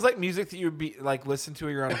made it sounds like music that you would be like listen to.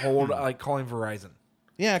 You're on hold, like calling Verizon.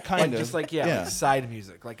 Yeah, kind Like of. just like like side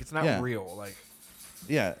music. Like it's not Yeah. real. Like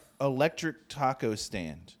Yeah, Electric Taco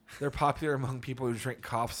Stand. they're popular among people who drink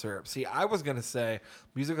cough syrup. See, I was gonna say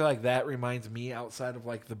music like that reminds me outside of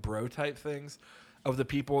like the bro type things of the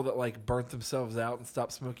people that like burnt themselves out and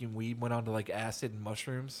stopped smoking weed, went on to like acid and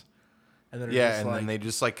mushrooms, and then Yeah, just, and like, then they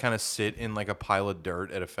just like kind of sit in like a pile of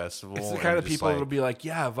dirt at a festival. it's the and kind of just, people like, that'll be like,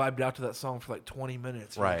 yeah, I vibed out to that song for like 20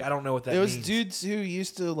 minutes. Like, Right. I don't know what that It was means. dudes who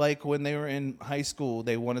used to like when they were in high school,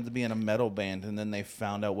 they wanted to be in a metal band, and then they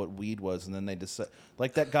found out what weed was, and then they decided,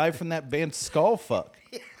 like that guy from that band Skullfuck.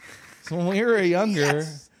 So when we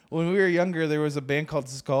were younger, there was a band called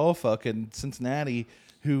Skullfuck in Cincinnati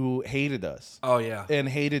who hated us. Oh, yeah. and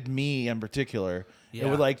hated me in particular. It Yeah.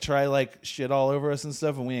 would like try like shit all over us and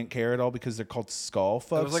stuff, and we didn't care at all because they're called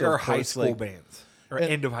Skullfuck. It was like so our of high course, school like- bands or and-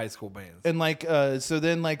 end of high school bands. And like, so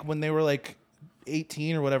then like when they were like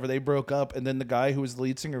 18 or whatever, they broke up, and then the guy who was the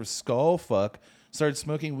lead singer of Skullfuck started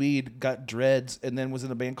smoking weed, got dreads, and then was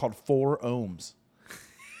in a band called 4 Ohms.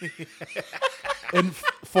 And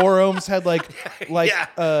 4 Ohms had like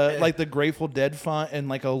the Grateful Dead font and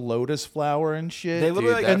like a lotus flower and shit. They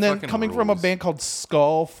literally, like, and that then fucking coming from a rules. band called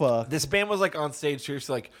Skullfuck. This band was like on stage,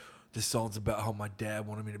 seriously, like this song's about how my dad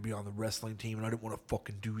wanted me to be on the wrestling team and I didn't want to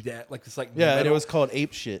fucking do that. Like, it's like, Yeah, and it metal was called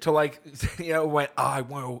Ape Shit. to like, you know, went, I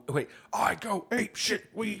go ape shit,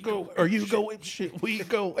 we go, Or you go ape shit, we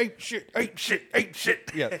go ape shit. ape shit, ape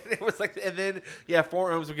shit. Yeah. And it was like, and then, yeah,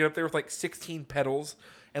 4 ohms would get up there with like 16 pedals.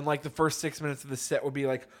 And like the first 6 minutes of the set would be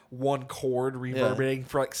like one chord reverberating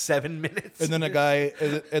for like 7 minutes. And then a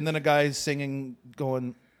guy singing,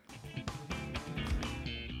 going,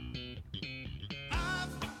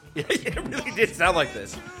 Yeah, it really did sound like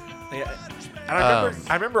this. Yeah. And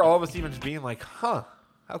I remember all of us even just being like, huh,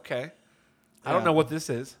 okay. I don't know what this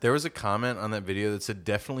is. There was a comment on that video that said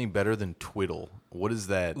definitely better than Twiddle. What is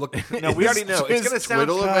that? Look, no, we already know. It's Is going to sound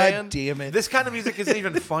Twiddle a God band? damn it. This kind of music isn't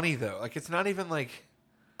even funny though. Like, it's not even like,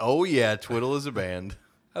 Oh yeah, Twiddle is a band.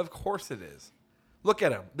 of course it is. Look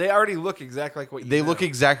at them. They already look exactly like what you They know. look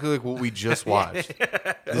exactly like what we just watched.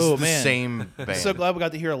 This oh is the man, same band. I'm so glad we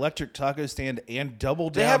got to hear Electric Taco Stand and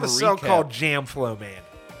Double Down. They have a song recap. called Jam Flow Man.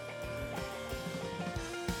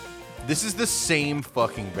 This is the same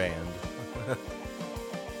fucking band.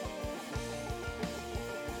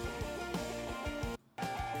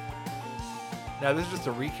 Now, this is just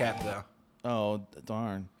a recap though. Oh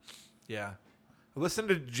darn. Yeah. Listen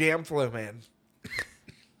to Jam Flow Man.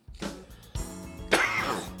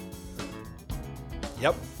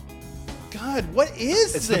 Yep. God, what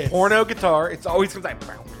is It's this? the porno guitar. It's always comes like.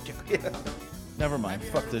 Never mind.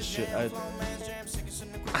 Fuck this shit. Never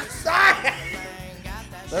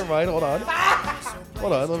mind. Hold on.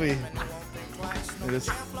 Hold on. Let me. Just,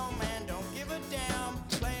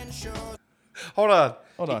 Hold on.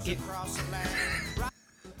 hold on.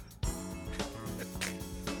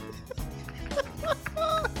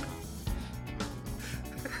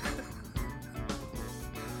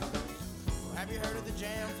 Have you heard of the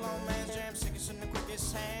Jam Flow Man's jam? Sickest and the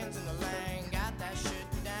quickest hands in the land. Got that shit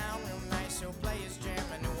down real nice. He'll play his jam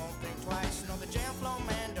and he won't think twice. No, the Jam Flow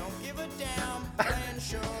Man don't give a damn. Playing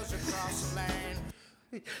shows across the land.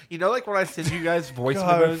 You know, like when I send you guys voice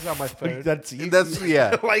God, memos on my phone. That's you. That's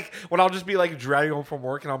yeah. Like when I'll just be like driving home from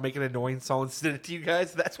work and I'll make an annoying song and send it to you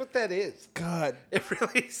guys. That's what that is. God. It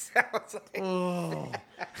really sounds like. Oh.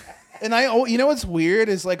 And you know what's weird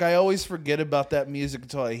is like I always forget about that music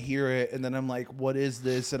until I hear it, and then I'm like, "What is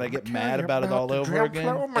this?" And I get mad about it all over again.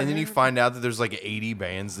 And then you find out that there's like 80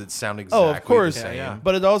 bands that sound exactly Oh, of course. the same.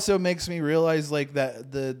 But it also makes me realize like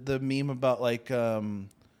that the meme about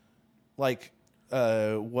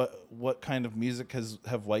what kind of music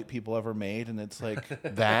have white people ever made, and it's like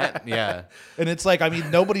That, yeah. and it's like, I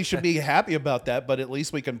mean, nobody should be happy about that, but at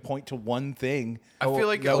least we can point to one thing. I feel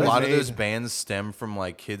like that a was lot of made. those bands stem from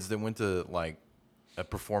like kids that went to like a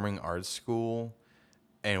performing arts school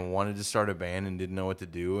and wanted to start a band and didn't know what to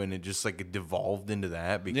do, and it just like devolved into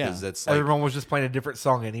that because Yeah. that's like Everyone was just playing a different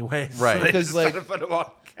song anyway. Right. So Because, like, like,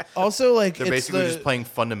 Also, like they're it's basically the, just playing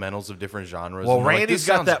fundamentals of different genres. well, and they're like, Randy's "This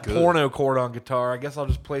got sounds that good." porno chord on guitar. I guess I'll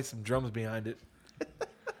just play some drums behind it.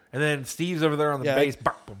 And then Steve's over there on the Yeah, bass.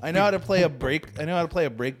 I know how to play a break. I know how to play a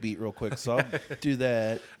break beat real quick, so I'll do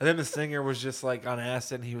that. And then the singer was just like on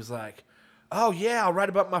acid, and he was like, "Oh yeah, I'll write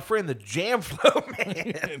about my friend the Jam Flow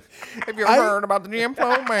Man." Have you ever heard about the Jam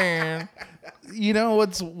Flow Man? You know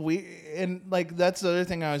what's weird, and like that's the other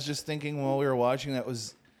thing I was just thinking while we were watching. That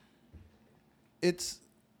was, it's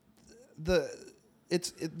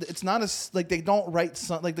not like they don't write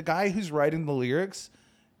like the guy who's writing the lyrics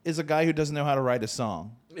is a guy who doesn't know how to write a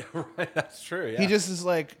song. Right, that's true. Yeah. He just is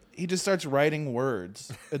like he just starts writing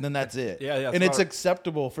words and then that's it. Yeah, and it's smart.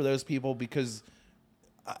 acceptable for those people because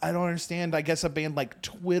I don't understand. I guess a band like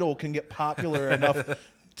Twiddle can get popular enough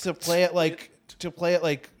to play it like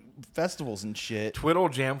festivals and shit. Twiddle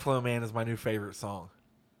Jam Flow Man is my new favorite song.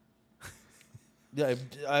 Yeah,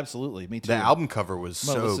 absolutely. Me too. The album cover was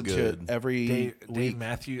I'm gonna so listen to good. it every Dave week.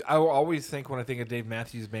 Matthews. I will always think when I think of Dave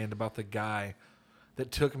Matthews Band about the guy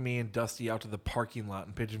that took me and Dusty out to the parking lot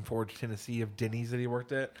in Pigeon Forge, Tennessee of Denny's that he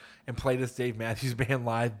worked at and played this Dave Matthews Band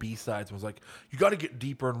live B-sides and was like, you got to get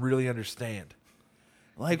deeper and really understand.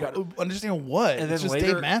 Like, understand what? And then it's just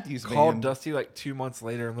later Dave Matthews called Band. Dusty like 2 months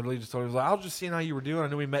later and literally just told him, he was like, I was just seeing how you were doing. I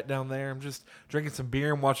knew we met down there. I'm just drinking some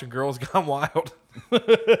beer and watching Girls Gone Wild.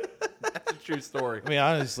 That's a true story. I mean,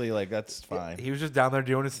 honestly, like that's fine. He was just down there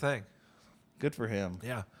doing his thing. Good for him.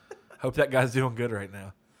 Yeah. Hope that guy's doing good right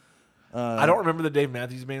now. I don't remember the Dave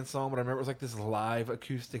Matthews Band song, but I remember it was like this live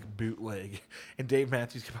acoustic bootleg. And Dave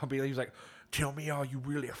Matthews came up and he was like, tell me, are you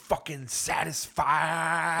really fucking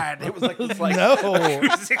satisfied? It was like this No.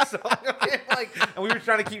 acoustic song of him, like, and we were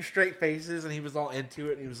trying to keep straight faces, and he was all into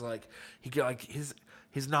it. And he was like, he got like his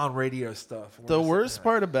non-radio stuff. The worst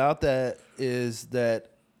part about that is that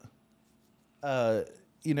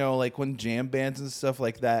you know, like when jam bands and stuff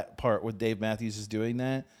like that part with Dave Matthews is doing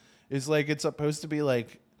that is like it's supposed to be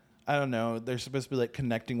like, I don't know, they're supposed to be like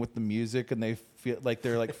connecting with the music and they feel like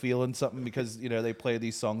they're like feeling something because, you know, they play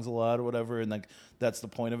these songs a lot or whatever, and like that's the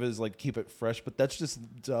point of it is like keep it fresh, but that's just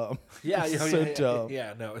dumb. Yeah, It's yeah, so yeah, dumb.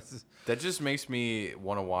 yeah, no, it's just, That just makes me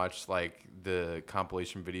want to watch like the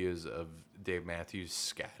compilation videos of Dave Matthews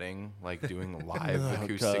scatting, like doing live Oh,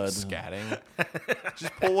 acoustic God. scatting.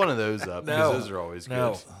 Just pull one of those up because those are always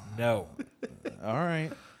good. No. All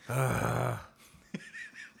right. I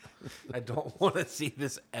don't want to see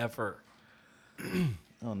this ever.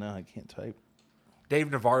 Oh no, I can't type. Dave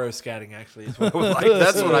Navarro scatting actually is what I would like.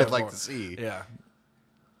 That's to what see I'd more. like to see. Yeah.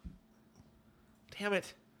 Damn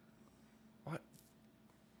it. What?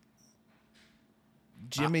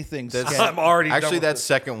 Jimmy thinks That's- scat. I'm already done Actually, with that this.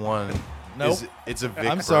 second one. Nope. It's a Vic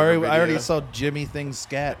I'm sorry, Berger I already video. saw Jimmy Things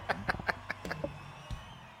scat.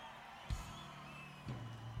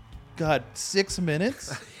 God, 6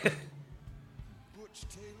 minutes?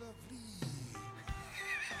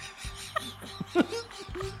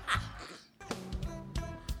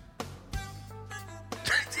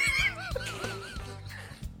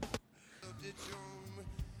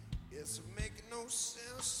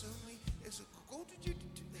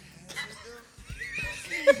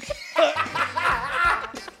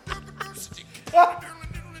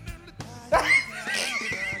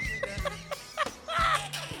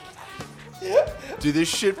 Dude, this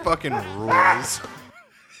shit fucking rules.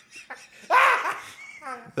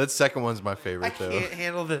 That second one's my favorite though. Can't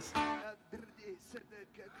handle this.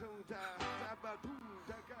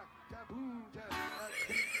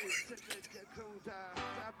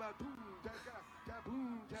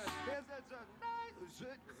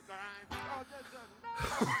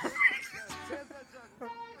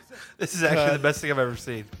 This is actually the best thing I've ever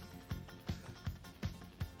seen.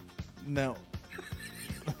 No.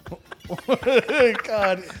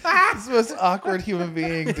 God, this is the most awkward human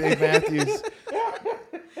being, Dave Matthews.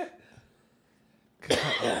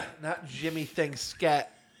 Not Jimmy Things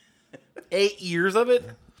scat. 8 years of it?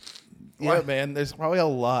 Yeah, What? man, there's probably a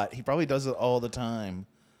lot. He probably does it all the time.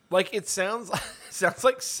 Like it sounds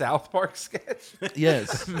like South Park sketch.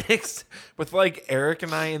 Yes. Mixed with like Eric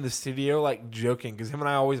and I in the studio like joking because him and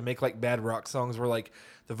I always make like bad rock songs where like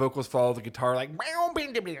the vocals follow the guitar like you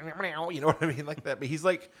know what I mean, like that. But he's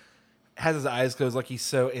like has his eyes closed like he's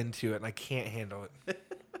so into it and I can't handle it.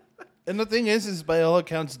 And the thing is by all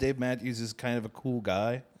accounts, Dave Matthews is kind of a cool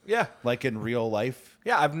guy. Yeah. Like in real life.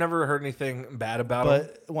 Yeah, I've never heard anything bad about him.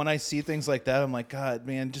 But when I see things like that, I'm like, God,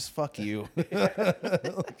 man, just fuck you.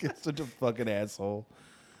 Like, it's such a fucking asshole.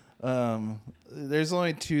 There's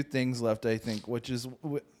only two things left, I think, which is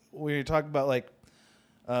when you talk about like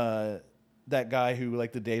that guy who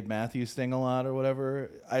like the Dave Matthews thing a lot or whatever.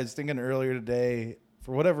 I was thinking earlier today,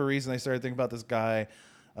 for whatever reason, I started thinking about this guy.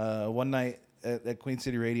 One night at Queen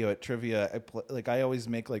City Radio at trivia, I always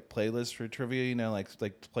make like playlists for trivia, you know, like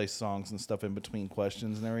play songs and stuff in between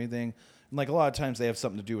questions and everything. And like a lot of times they have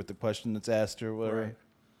something to do with the question that's asked or whatever. Right.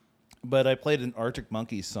 But I played an Arctic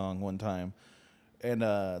Monkeys song one time, and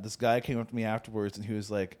this guy came up to me afterwards, and he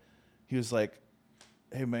was like,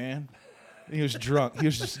 "Hey man," and he was drunk. He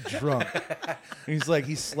was just drunk. And he's like,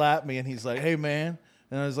 he slapped me, and he's like, "Hey man,"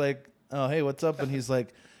 and I was like, "Oh hey, what's up?" And he's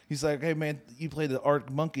like, "Hey man, you played the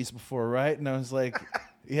Arctic Monkeys before, right?" And I was like,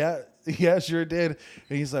 "Yeah, sure did."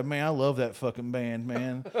 And he's like, "Man, I love that fucking band,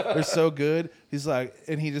 man. They're so good." He's like,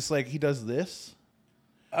 and he just like he does this.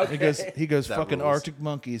 Okay. He goes That fucking rules. Arctic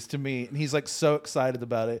Monkeys to me, and he's like so excited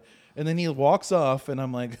about it. And then he walks off, and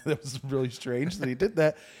I'm like, that was really strange that he did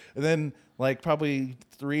that. And then like probably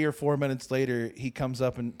 3 or 4 minutes later, he comes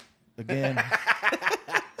up and again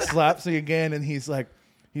slaps me again, and he's like,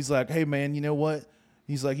 "Hey man, you know what?"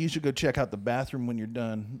 He's like, "You should go check out the bathroom when you're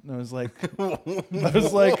done." And I was like, I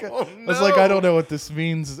don't know what this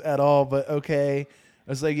means at all, but okay. I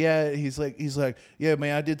was like, "Yeah." He's like, "Yeah,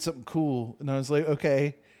 man, I did something cool." And I was like,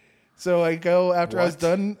 "Okay." So I go after I was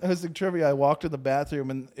done hosting trivia. I walked to the bathroom,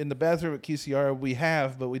 and in the bathroom at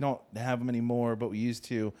QCR but we don't have them anymore. But we used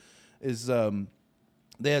to. Is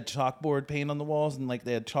they had chalkboard paint on the walls, and like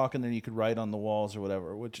they had chalk, and then you could write on the walls or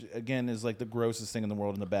whatever. Which again is like the grossest thing in the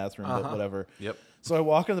world in the bathroom, but whatever. Yep. So I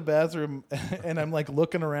walk in the bathroom, and I'm like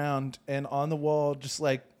looking around, and on the wall, just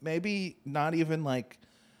like maybe not even like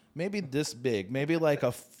maybe this big, maybe like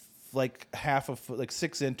like half a foot, like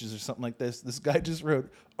 6 inches or something like this. This guy just wrote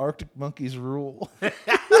Arctic Monkeys rule.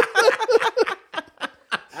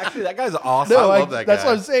 Actually, that guy's awesome. No, I love that that's guy.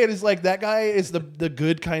 what I'm saying. Is like that guy is the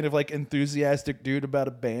good kind of like enthusiastic dude about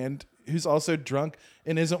a band who's also drunk,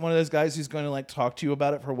 and isn't one of those guys who's going to like talk to you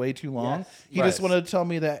about it for way too long. Yes. He just wanted to tell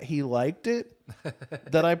me that he liked it,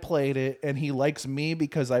 that I played it, and he likes me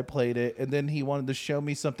because I played it. And then he wanted to show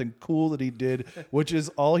me something cool that he did, which is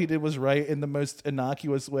all he did was write in the most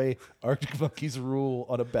innocuous way Arctic Monkeys rule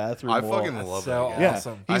on a bathroom I wall. fucking love so that guy. Yeah,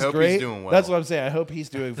 awesome. he's I hope great. he's doing well. That's what I'm saying. I hope he's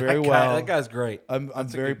doing very That guy- well. that guy's great. I'm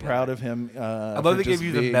That's a very good proud guy. of him. I love they for gave you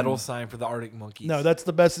just the being- metal sign for the Arctic Monkeys. No, that's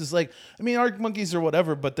the best. Is like, I mean, Arctic Monkeys or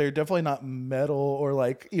whatever, but they're definitely not metal or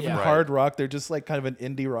like even Yeah. hard rock. They're just like kind of an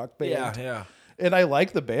indie rock band. yeah. And I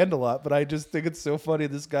like the band a lot, but I just think it's so funny.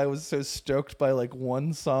 This guy was so stoked by like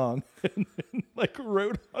one song and then, like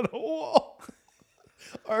wrote on a wall.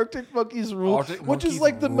 Arctic Monkeys rule, Arctic which is Monkeys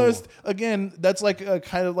like the rule. most. Again, that's like a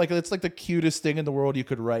kind of like it's like the cutest thing in the world you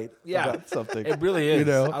could write Yeah, about something. It really is. You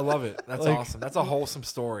know, I love it. That's Like- awesome. That's a wholesome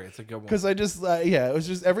story. It's a good one. because I just it was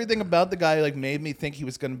just everything about the guy like made me think he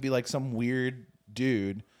was going to be like some weird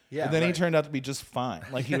dude. Yeah, and then he right. turned out to be just fine.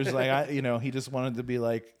 Like he was like, he just wanted to be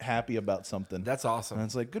like happy about something. That's awesome. And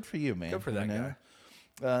it's like, good for you, man. Good for that guy.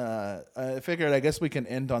 I figured, I guess we can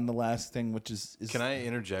end on the last thing, which is Can I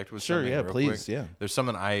interject with Sure, something? yeah, real please, quick? yeah. There's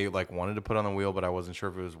something I like wanted to put on the wheel, but I wasn't sure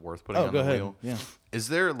if it was worth putting Oh, on go the ahead. wheel. Yeah. Is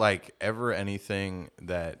there like ever anything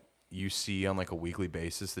that you see on like a weekly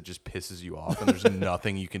basis that just pisses you off, and there's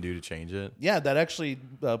nothing you can do to change it? Yeah, that actually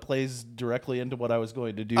plays directly into what I was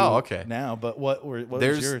going to do. Oh, okay. Now, but what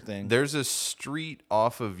was your thing? There's a street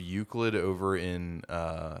off of Euclid over in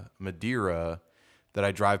Madeira that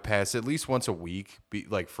I drive past at least once a week,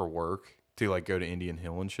 like for work to like go to Indian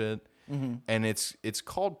Hill and shit. Mm-hmm. And it's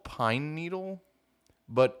called Pine Needle,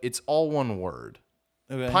 but it's all one word.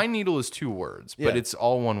 Okay. Pine Needle is 2 words, but Yeah. it's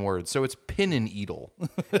all one word. So it's Pin and Needle.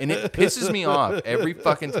 And it pisses me off every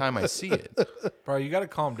fucking time I see it. Bro, you got to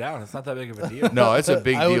calm down. It's not that big of a deal. No, it's a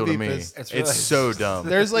big I would deal to be me. pissed. It's It's really- so dumb.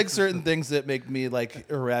 There's like certain things that make me like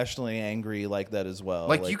irrationally angry like that as well.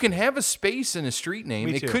 Like you can have a space in a street name.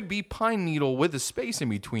 Me It too. could be Pine Needle with a space in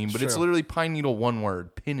between, but it's True. literally Pine Needle, one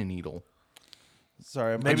word, Pin and Needle.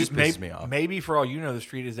 Sorry, Maybe- just pisses me off. Maybe for all you know, the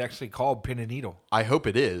street is actually called Pin and Needle. I hope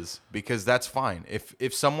it is, because that's fine.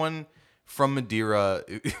 If someone from Madeira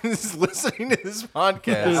is listening to this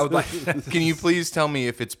podcast, I would like- can you please tell me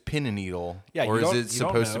if it's Pin and Needle, Yeah, or you is don't- it you don't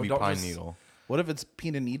supposed to know. be Don't Pine just- Needle? What if it's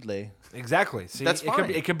Pina Needle? Exactly. See, That's it could,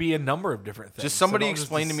 fine. it could be a number of different things. Just So somebody don't just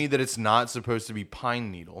explain to me that it's not supposed to be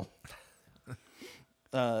Pine Needle.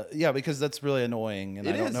 Yeah, because that's really annoying, and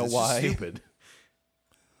I don't know It's why. just stupid.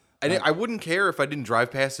 I wouldn't care if I didn't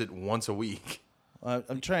drive past it once a week.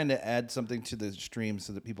 I'm trying to add something to the stream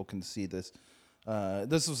so that people can see this.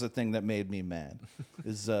 This was the thing that made me mad.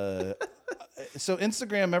 So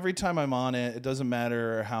Instagram, every time I'm on it, it doesn't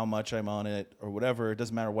matter how much I'm on it or whatever. It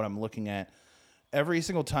doesn't matter what I'm looking at. Every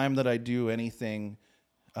single time that I do anything,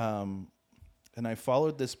 and I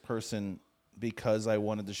followed this person because I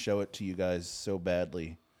wanted to show it to you guys so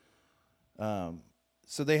badly.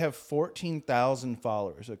 So they have 14,000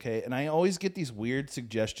 followers, okay? And I always get these weird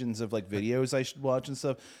suggestions of like videos I should watch and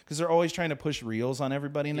stuff because they're always trying to push reels on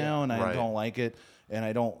everybody now, and I right. don't like it, and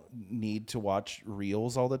I don't need to watch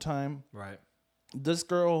reels all the time. Right. This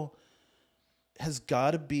girl has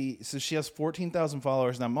got to be, so she has 14,000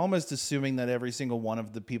 followers, and I'm almost assuming that every single one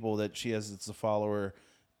of the people that she has that's a follower,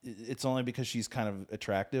 it's only because she's kind of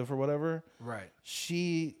attractive or whatever. Right.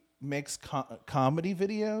 She makes comedy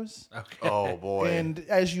videos. Okay. Oh boy! And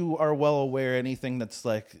as you are well aware, anything that's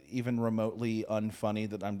like even remotely unfunny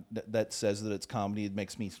that says that it's comedy, it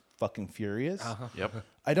makes me fucking furious. Yep.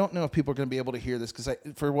 I don't know if people are going to be able to hear this because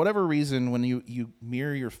for whatever reason, when you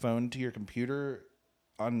mirror your phone to your computer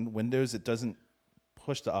on Windows, it doesn't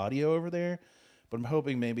push the audio over there. But I'm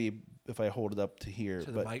hoping maybe if I hold it up to here.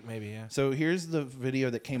 To the mic, maybe, yeah. So here's the video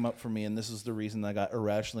that came up for me, and this is the reason I got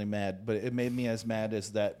irrationally mad. But it made me as mad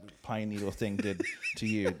as that Pine Needle thing did to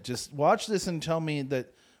you. Just watch this and tell me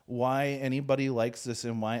that why anybody likes this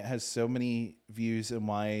and why it has so many views and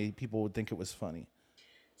why people would think it was funny.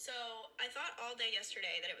 So I thought all day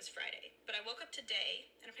yesterday that it was Friday, but I woke up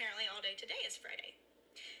today, and apparently all day today is Friday.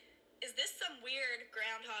 Is this some weird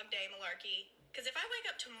Groundhog Day malarkey? Because if I wake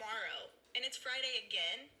up tomorrow and it's Friday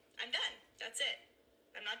again, I'm done. That's it.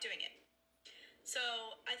 I'm not doing it. So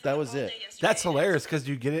I thought That was all it. day yesterday. That's hilarious because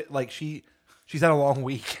you get it. Like she's had a long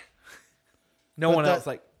week. No But one that- else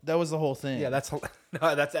like. That was the whole thing. Yeah, that's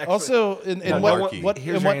actually also and No, what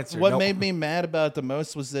here's and your what, answer. what No. made me mad about it the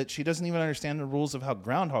most was that she doesn't even understand the rules of how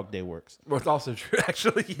Groundhog Day works. Well, it's also true,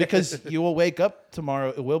 actually. Yes. Because you will wake up tomorrow,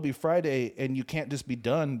 it will be Friday, and you can't just be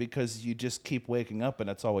done because you just keep waking up and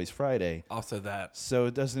it's always Friday. Also that. So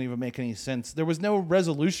it doesn't even make any sense. There was no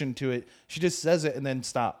resolution to it. She just says it and then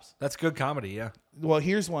stops. That's good comedy, yeah. Well,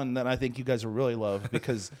 here's one that I think you guys will really love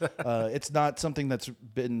because it's not something that's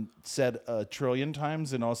been said a trillion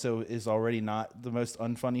times and also is already not the most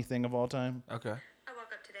unfunny thing of all time. Okay. I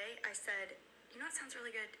woke up today, I said, you know what sounds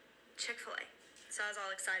really good? Chick-fil-A. So I was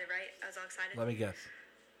all excited, right? I was all excited. Let me guess.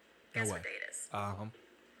 Guess No what way. day it is?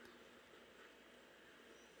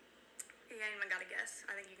 You ain't even got to guess.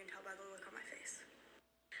 I think you can tell by the look on my face.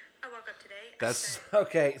 I woke up today. That's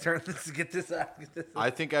okay. Turn this. Get this out. Get this. I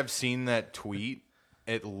think I've seen that tweet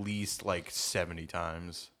at least like 70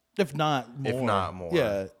 times. If not more. If not more.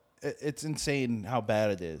 Yeah. It's insane how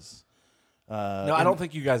bad it is. No, I don't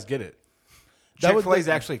think you guys get it. That was Chick-fil-A's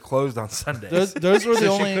the- actually closed on Sundays. Those were the So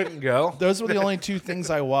she only. couldn't go. Those were the only two things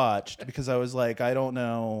I watched because I was like, I don't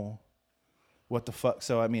know what the fuck.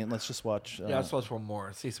 So I mean, let's just watch. Yeah, let's watch one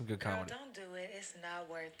more. See some good Girl, comedy. don't do it. It's not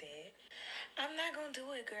worth it. I'm not gonna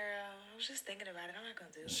do it, girl. I was just thinking about it. I'm not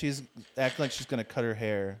gonna do it. She's acting like she's gonna cut her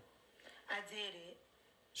hair. I did it.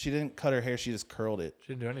 She didn't cut her hair. She just curled it. She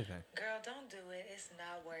didn't do anything. Girl, don't do it. It's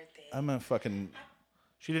not worth it. I'm gonna fucking.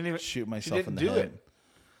 She didn't even shoot She myself didn't in the do head. it.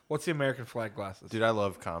 What's the American flag glasses? Dude, I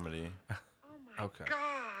love comedy. Okay.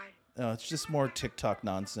 No, it's just more TikTok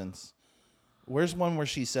nonsense. Where's one where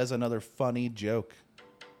she says another funny joke?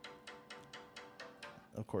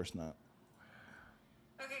 Of course not.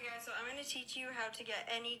 Okay, guys, so I'm going to teach you how to get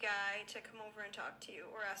any guy to come over and talk to you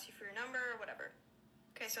or ask you for your number or whatever.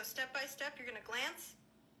 Okay, so step by step, you're going to glance,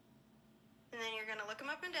 and then you're going to look him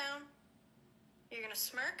up and down. You're going to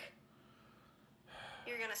smirk.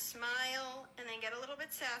 You're going to smile and then get a little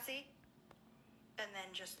bit sassy, and then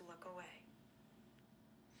just look away.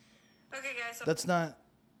 Okay, guys, so That's not.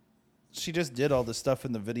 She just did all the stuff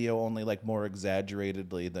in the video, only like more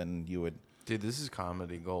exaggeratedly than you would. Dude, this is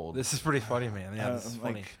comedy gold. This is pretty funny, man. Yeah, this is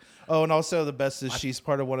funny. Oh, and also the best is she's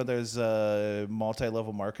part of one of those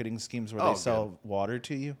multi-level marketing schemes where Oh, they sell water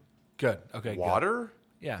to you. Good. Okay. Water?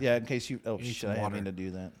 Good. Yeah. Yeah, in case you. Oh You need shit! some I didn't water. mean to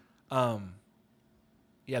do that.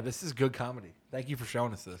 Yeah, this is good comedy. Thank you for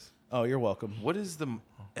showing us this. Oh, you're welcome. What is the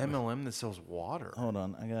MLM that sells water? Hold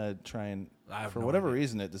on, I gotta try and. I have For no whatever idea.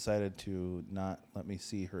 reason, it decided to not let me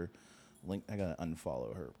see her link. I gotta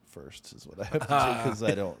unfollow her first. Is what I have to do because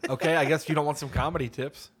I don't. Okay, I guess you don't want some comedy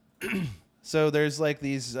tips. So there's like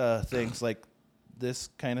these things like this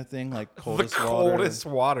kind of thing, like coldest the water. coldest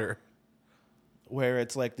water. Where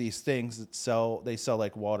it's like these things that sell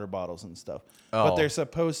like water bottles and stuff. Oh. But they're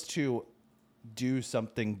supposed to do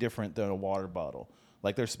something different than a water bottle.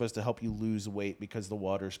 Like they're supposed to help you lose weight because the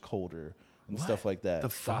water's colder and stuff like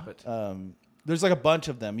that. Stop it. There's like a bunch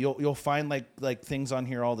of them. You'll find like things on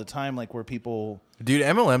here all the time, like where people. Dude,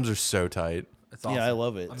 MLMs are so tight. It's awesome. Yeah, I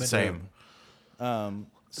love it. I'm into Same.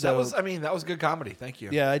 So that was, I mean, that was good comedy. Thank you.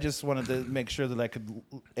 Yeah, I just wanted to make sure that I could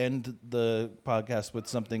end the podcast with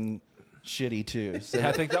something shitty too. So Yeah,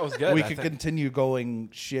 I think that was good. We I could think- continue going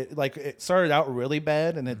shit. Like it started out really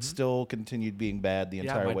bad, and it still continued being bad the Yeah,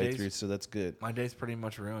 entire my way days- through. So that's good. My day's pretty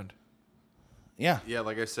much ruined. Yeah. Yeah,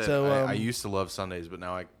 like I said, So, I used to love Sundays, but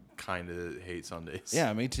now I kind of hate Sundays.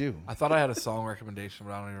 Yeah, me too. I thought I had a song recommendation,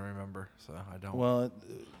 but I don't even remember, so I don't. Well,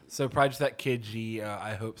 so probably just that Kid G,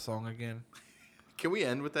 I Hope song again. Can we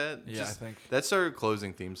end with that? Yeah, I think. That's our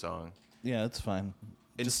closing theme song. Yeah, that's fine.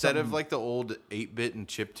 Just Instead of something- like the old 8-bit and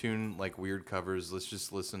chiptune like weird covers, let's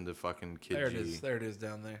just listen to fucking Kid There G. it is. There it is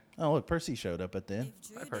down there. Oh, look, Percy showed up at the end.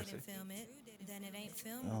 Hi, Percy. Then it ain't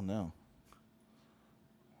film. Oh no,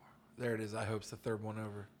 There it is. I Hope's the third one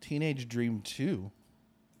over. Teenage Dream 2.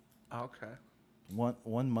 Okay.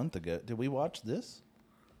 1 month ago. Did we watch this?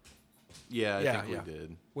 Yeah, I Yeah, think yeah. we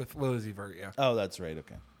did. With Lizzie Vert, yeah. Oh, that's right.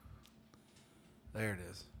 Okay. There it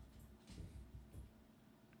is.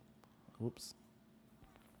 Whoops.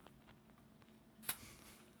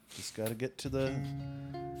 Just got to get to the.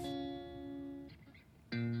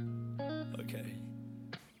 Okay.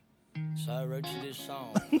 So I wrote you this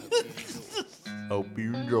song. Hope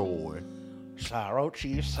you enjoy. Sorrow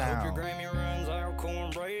cheese Hope your sound. Grammy runs out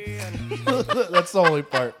cornbread. That's the only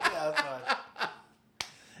part.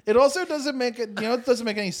 It also doesn't make it. You know, it doesn't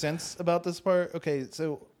make any sense about this part. Okay,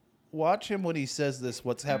 so watch him when he says this.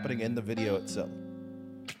 What's happening in the video itself?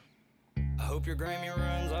 I hope your Grammy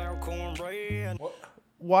runs out cornbread.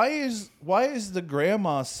 Why is the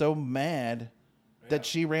grandma so mad that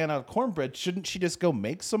she ran out of cornbread? Shouldn't she just go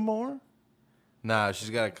make some more Nah, she's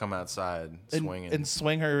got to come outside swinging. and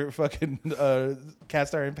swing her fucking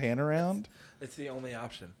cast iron pan around? It's the only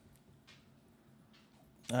option.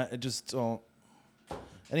 I just don't.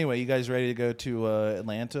 Anyway, you guys ready to go to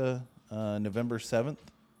Atlanta November 7th?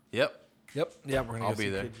 Yep. Yep. Yeah, we're gonna I'll go be see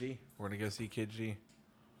there. Kid G. We're gonna go see Kid G.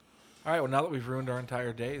 All right. Well, now that we've ruined our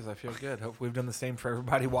entire days, I feel good. Hopefully, we've done the same for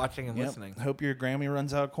everybody watching and Yep. listening. Hope your Grammy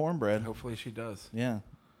runs out of cornbread. Hopefully, she does. Yeah,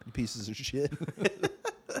 you pieces of shit.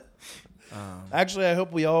 Actually, I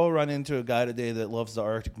hope we all run into a guy today that loves the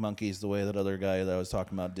Arctic Monkeys the way that other guy that I was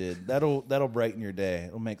talking about did. That'll brighten your day.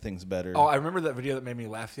 It'll make things better. Oh, I remember that video that made me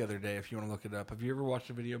laugh the other day. If you want to look it up, have you ever watched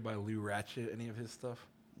a video by Lou Ratchet? Any of his stuff?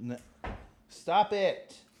 No. Stop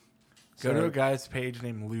it. Go to a guy's page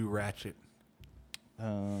named Lou Ratchet.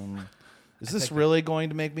 Is this really going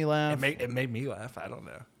to make me laugh? It made me laugh. I don't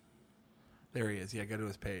know. There he is. Yeah, go to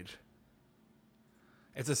his page.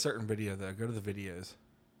 It's a certain video though. Go to the videos.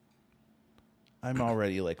 I'm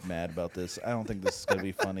already like mad about this. I don't think this is gonna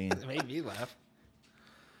be funny. It made me laugh.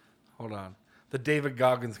 Hold on. The David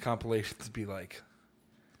Goggins compilations be like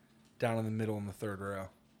down in the middle in the third row.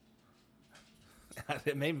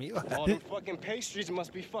 It made me laugh. All them fucking pastries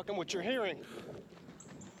must be fucking what you're hearing.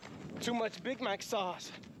 Too much Big Mac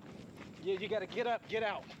sauce. Yeah, you gotta get up, get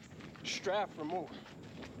out. Strap for more.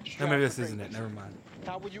 No, maybe this isn't it. Never mind.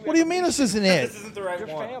 What do you mean this isn't it? This isn't the right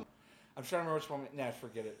one. I'm trying to remember which one. Nah,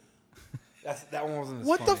 forget it. That one wasn't as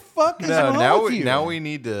What funny. the fuck is wrong with you? Now we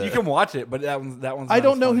need to. You can watch it, but that one's. I not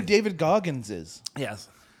don't as know who funny. David Goggins is. Yes.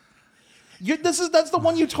 That's the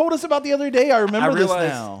one you told us about the other day. I remember this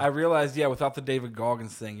now. I realized, yeah, without the David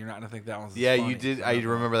Goggins thing, you're not gonna think that one's. Yeah, as you funny. did. I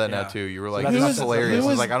remember that now Yeah. too. You were So like, that's "This not- is hilarious." I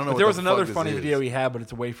was like, "I don't know." But there what was the another fuck funny this video is. he had, but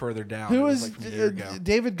it's way further down. Who It was, is like, from a year ago.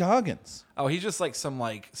 David Goggins? Oh, he's just like some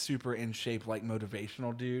like super in shape like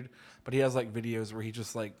motivational dude, but he has like videos where he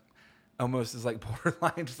just like almost is like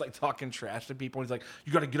borderline just like talking trash to people. He's like,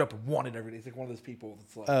 "You got to get up and want it every day." He's like one of those people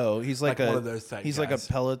that's like, Oh, he's like one of those type He's guys. like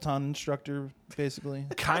a Peloton instructor, basically.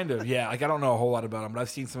 Kind of, yeah. Like I don't know a whole lot about him, but I've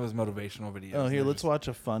seen some of his motivational videos. Oh, here, They're let's watch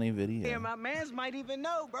a funny video. Yeah, my mans might even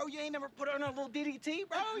know, bro. You ain't never put on a little DDT,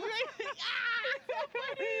 bro. You ain't.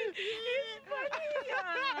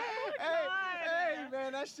 Hey,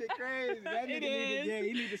 man, that shit crazy. That nigga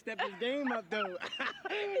he need to step his game up, though.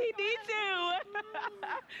 He needs to.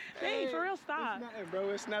 Hey, for real, stop. It's nothing, bro.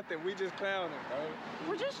 It's nothing. We just clowning, bro.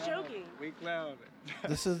 We're just joking. We clowning.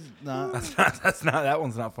 This is not. that's not. That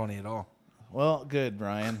one's not funny at all. Well, good,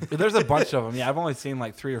 Ryan. There's a bunch of them. Yeah, I've only seen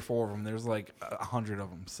like 3 or 4 of them. There's like 100 of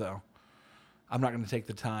them. So I'm not going to take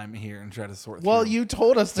the time here and try to sort. Well, through. you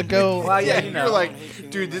told us to go. Well, yeah, You're like,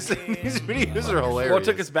 dude, these videos are hilarious. Well, it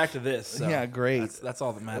took us back to this. So Yeah, great. That's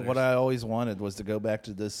all that matters. What I always wanted was to go back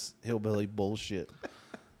to this hillbilly bullshit.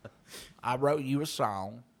 I wrote you a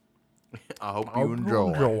song. I hope you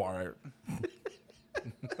enjoy. it.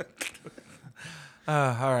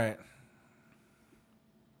 All right.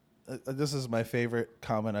 This is my favorite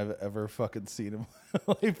comment I've ever fucking seen in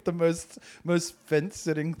my life. The most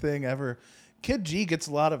fence-sitting thing ever. Kid G gets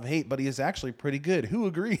a lot of hate, but he is actually pretty good. Who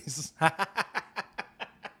agrees? I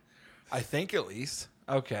think at least.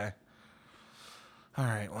 Okay. All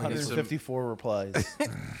right. Well, I guess 154 replies.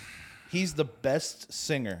 He's the best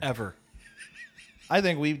singer ever. I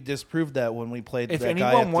think we disproved that when we played. If that guy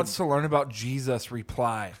anyone at wants to learn about Jesus,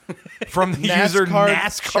 reply from the NASCAR user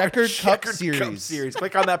NASCAR Checkered Cup Cup Series. Series.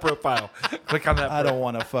 Click on that profile. Click on that. I don't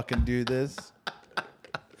want to fucking do this.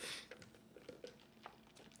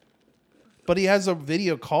 But he has a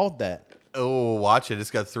video called that. Oh, watch it. It's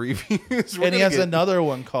got 3 views. And he has another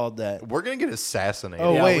one called that. We're gonna get assassinated.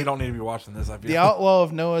 Oh, Yeah, wait. we don't need to be watching this. I feel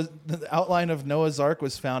The outline of Noah's Ark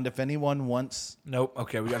was found. If anyone wants, Nope.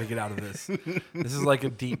 Okay, we got to get out of this. This is like a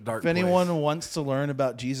deep, dark. if anyone wants to learn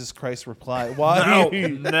about Jesus Christ, reply. Why?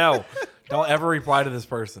 No. Don't ever reply to this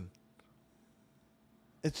person.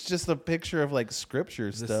 It's just a picture of like scripture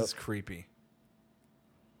This stuff. is creepy.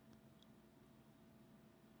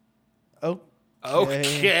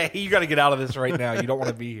 Okay, you got to get out of this right now. You don't want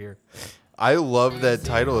to be here. I love that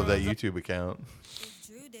title of that YouTube account.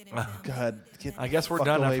 God, I guess we're fuck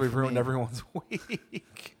done away after we've from ruined me. everyone's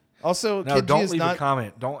week. Also, No, Kid G don't is leave not, a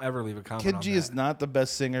comment. Don't ever leave a comment. Kid on G that. is not the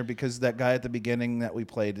best singer because that guy at the beginning that we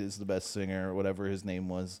played is the best singer, or whatever his name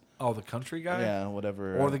was. Oh, the country guy? Yeah,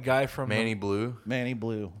 whatever. Or the guy from Manny Blue. Manny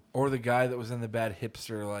Blue. Or the guy that was in the bad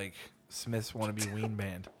hipster like Smith's wannabe Ween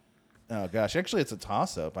band. Oh gosh, actually, it's a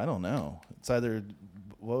toss-up. I don't know. It's either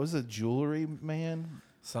what was it, Jewelry Man?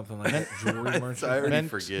 Something like that. Jewelry merchant. I already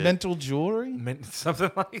forget. Mental Jewelry?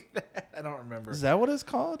 Something like that. I don't remember. Is that what it's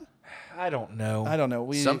called? I don't know. I don't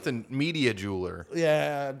know. Something media jeweler.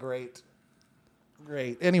 Yeah, great.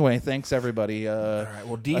 Anyway, thanks everybody. All right.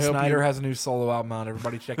 Well, D. I hope Snyder you- has a new solo album out.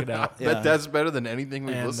 Everybody check it out. Yeah. That's better than anything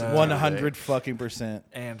we've And, listened to. 100 today. fucking %.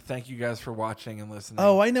 And thank you guys for watching and listening.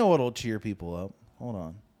 Oh, I know what'll cheer people up. Hold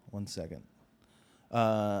on 1 second.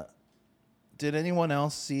 Did anyone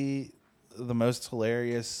else see the most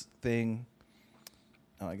hilarious thing?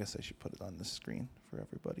 Oh, I guess I should put it on the screen for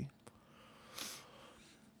everybody.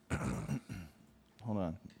 Hold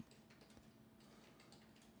on.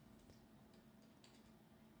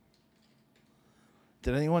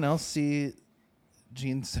 Did anyone else see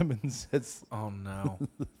Gene Simmons? Oh no!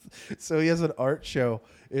 So he has an art show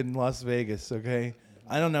in Las Vegas. Okay,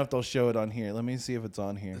 I don't know if they'll show it on here. Let me see if it's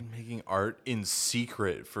on here. Been making art in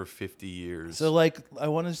secret for 50 years. So like, I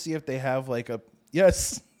want to see if they have like a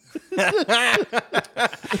yes.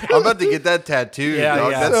 I'm about to get that tattooed. Yeah,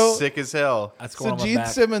 dog. yeah. That's So- sick as hell. That's going So on my Gene back.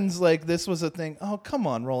 Simmons, like, this was a thing. Oh, come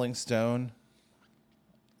on, Rolling Stone.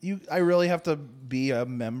 I really have to be a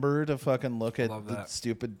member to fucking look at Love the that.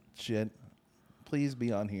 stupid shit. Please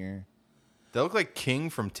be on here. They look like King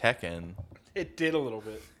from Tekken. It did a little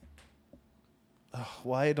bit.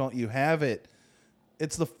 Why don't you have it?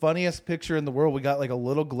 It's the funniest picture in the world. We got like a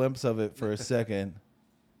little glimpse of it for a second.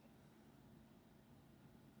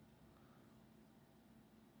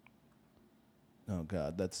 Oh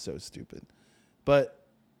God, that's so stupid. But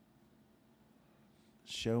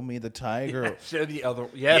show me the tiger. Show the other.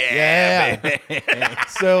 Yes. Yeah.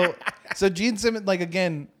 So Gene Simmons, like,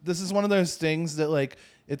 again, this is one of those things that, like,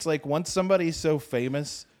 it's like once somebody's so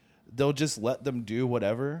famous, they'll just let them do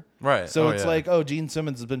whatever. Right. So Oh, it's yeah. like, oh, Gene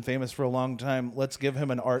Simmons has been famous for a long time. Let's give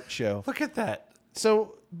him an art show. Look at that.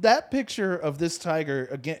 So that picture of this tiger,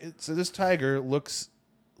 again, so this tiger looks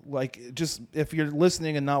like, just if you're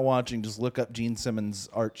listening and not watching, just look up Gene Simmons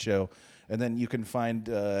art show. And then you can find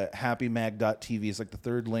happymag.tv. It's like the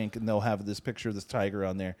third link, and they'll have this picture of this tiger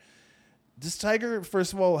on there. This tiger,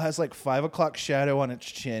 first of all, has like 5 o'clock shadow on its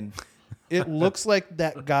chin. It looks like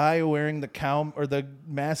that guy wearing the cow or the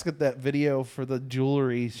mask at that video for the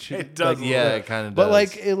jewelry. It does. Like, Yeah, it kind of does. but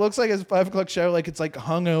like, it looks like it's 5 o'clock shadow, like it's like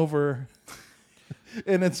hung over.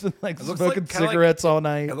 And it's been like It looks smoking kinda cigarettes all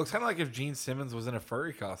night. It looks kind of like if Gene Simmons was in a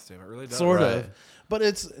furry costume. It really does. Sort Right. of. But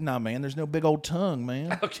it's, nah, man, there's no big old tongue,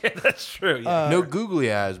 man. Okay, that's true. Yeah. No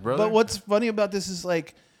googly eyes, brother. But what's funny about this is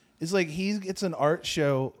like he gets an art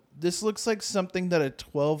show. This looks like something that a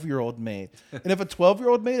 12-year-old made. And if a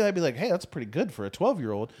 12-year-old made it, I'd be like, hey, that's pretty good for a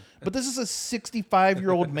 12-year-old. But this is a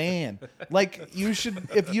 65-year-old man. Like, you should,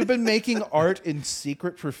 if you've been making art in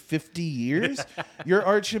secret for 50 years, your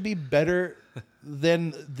art should be better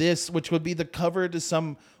than this, which would be the cover to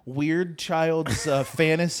some weird child's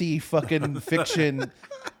fantasy fucking fiction.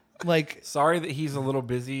 Like, Sorry that he's a little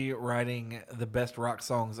busy writing the best rock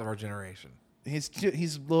songs of our generation. he's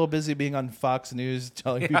a little busy being on Fox News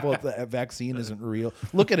telling people that the vaccine isn't real.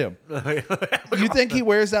 Look at him. You think he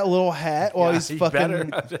wears that little hat while Yeah, he's he fucking...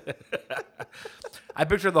 better. I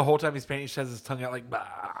picture the whole time he's painting, he has his tongue out like, bah.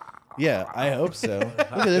 Yeah, I hope so. Look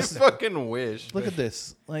at this. fucking wish. Look at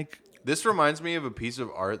this. Like, This reminds me of a piece of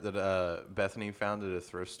art that Bethany found at a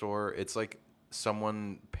thrift store. It's like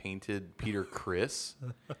someone painted Peter Criss,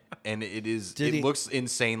 and it looks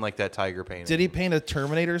insane like that tiger painting. did he paint a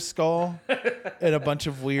Terminator skull and a bunch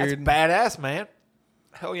of weird... Badass, man.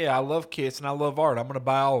 Hell yeah, I love Kiss and I love art. I'm going to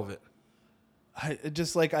buy all of it.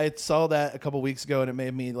 I saw that a couple weeks ago and it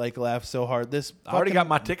made me like laugh so hard. This I already fucking- got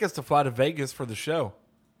my tickets to fly to Vegas for the show.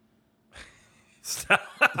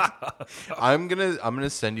 I'm gonna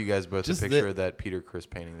send you guys both Just a picture thi- of that Peter Criss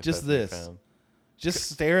painting. That Just Bethany this. found. Just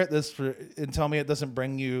stare at this and tell me it doesn't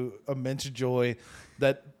bring you immense joy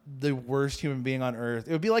that the worst human being on earth.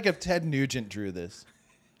 It would be like if Ted Nugent drew this.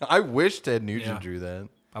 I wish Ted Nugent Yeah. drew that.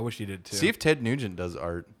 I wish he did too. See if Ted Nugent does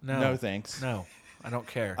art. No, thanks. No, I don't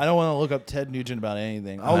care. I don't want to look up Ted Nugent about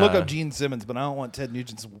anything. I'll look up Gene Simmons, but I don't want Ted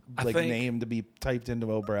Nugent's think- name to be typed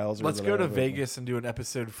into a browser. Let's that go I to have Vegas and do an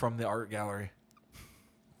episode from the art gallery.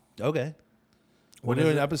 open. Okay. What We'll do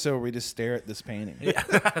is an it? episode where we just stare at this painting.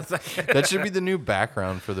 That should be the new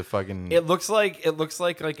background for the fucking. It looks like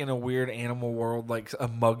like in a weird animal world, like a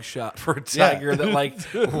mugshot for a Yeah. tiger that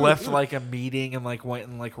like left like a meeting and like went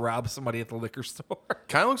and like robbed somebody at the liquor store.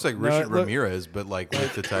 Kind of looks like No, Richard it look- Ramirez, but like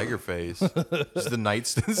with the tiger face. Just the night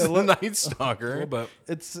stalker. But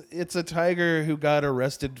It's a tiger who got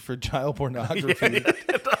arrested for child pornography.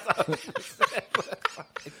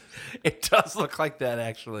 it does look like that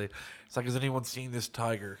actually. It's like, has anyone seen this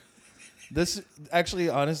tiger? This actually,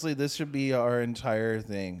 honestly, this should be our entire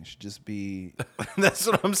thing. It should just be That's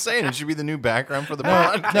what I'm saying. It should be the new background for the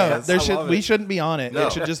podcast. no. There I should love we it. shouldn't be on it. No.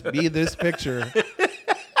 It should just be this picture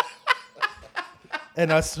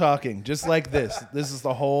and us talking, just like this. This is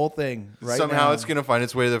the whole thing. Right Somehow now. it's gonna find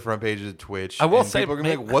its way to the front page of Twitch. I will and say, people are gonna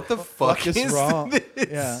be man, like, "What the fuck is is wrong. this?"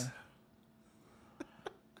 Yeah.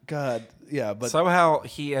 God, yeah, but Somehow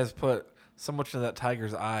he has put so much of that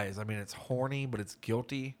tiger's eyes. I mean, it's horny, but it's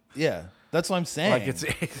guilty. Yeah, that's what I'm saying. Like it's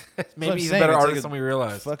That's maybe what I'm he's a saying. better It's artist like than we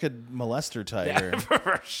realized. Fucking molester tiger. Yeah,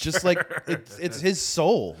 for Just like it's his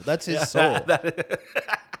soul. That's his soul.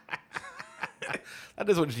 That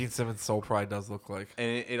is what Gene Simmons' soul probably does look like.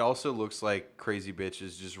 And it also looks like Crazy Bitch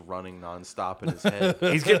is just running nonstop in his head.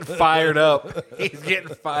 He's getting fired up. He's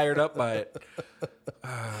getting fired up by it.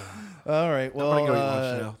 All right. Well, I'm gonna go eat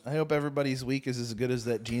lunch now. I hope everybody's week is as good as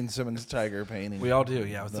that Gene Simmons tiger painting. We all do.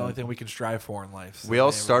 Yeah, it's the only thing we can strive for in life. So We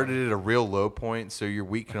all started at a real low point, so your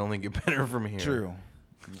week can only get better from here. True.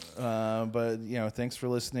 But thanks for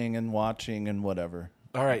listening and watching and whatever.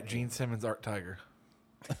 All right, Gene Simmons Art Tiger.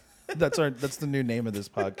 That's the new name of this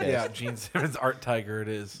podcast. Yeah, Gene Simmons Art Tiger. It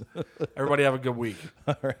is. Everybody have a good week.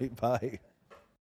 All right. Bye.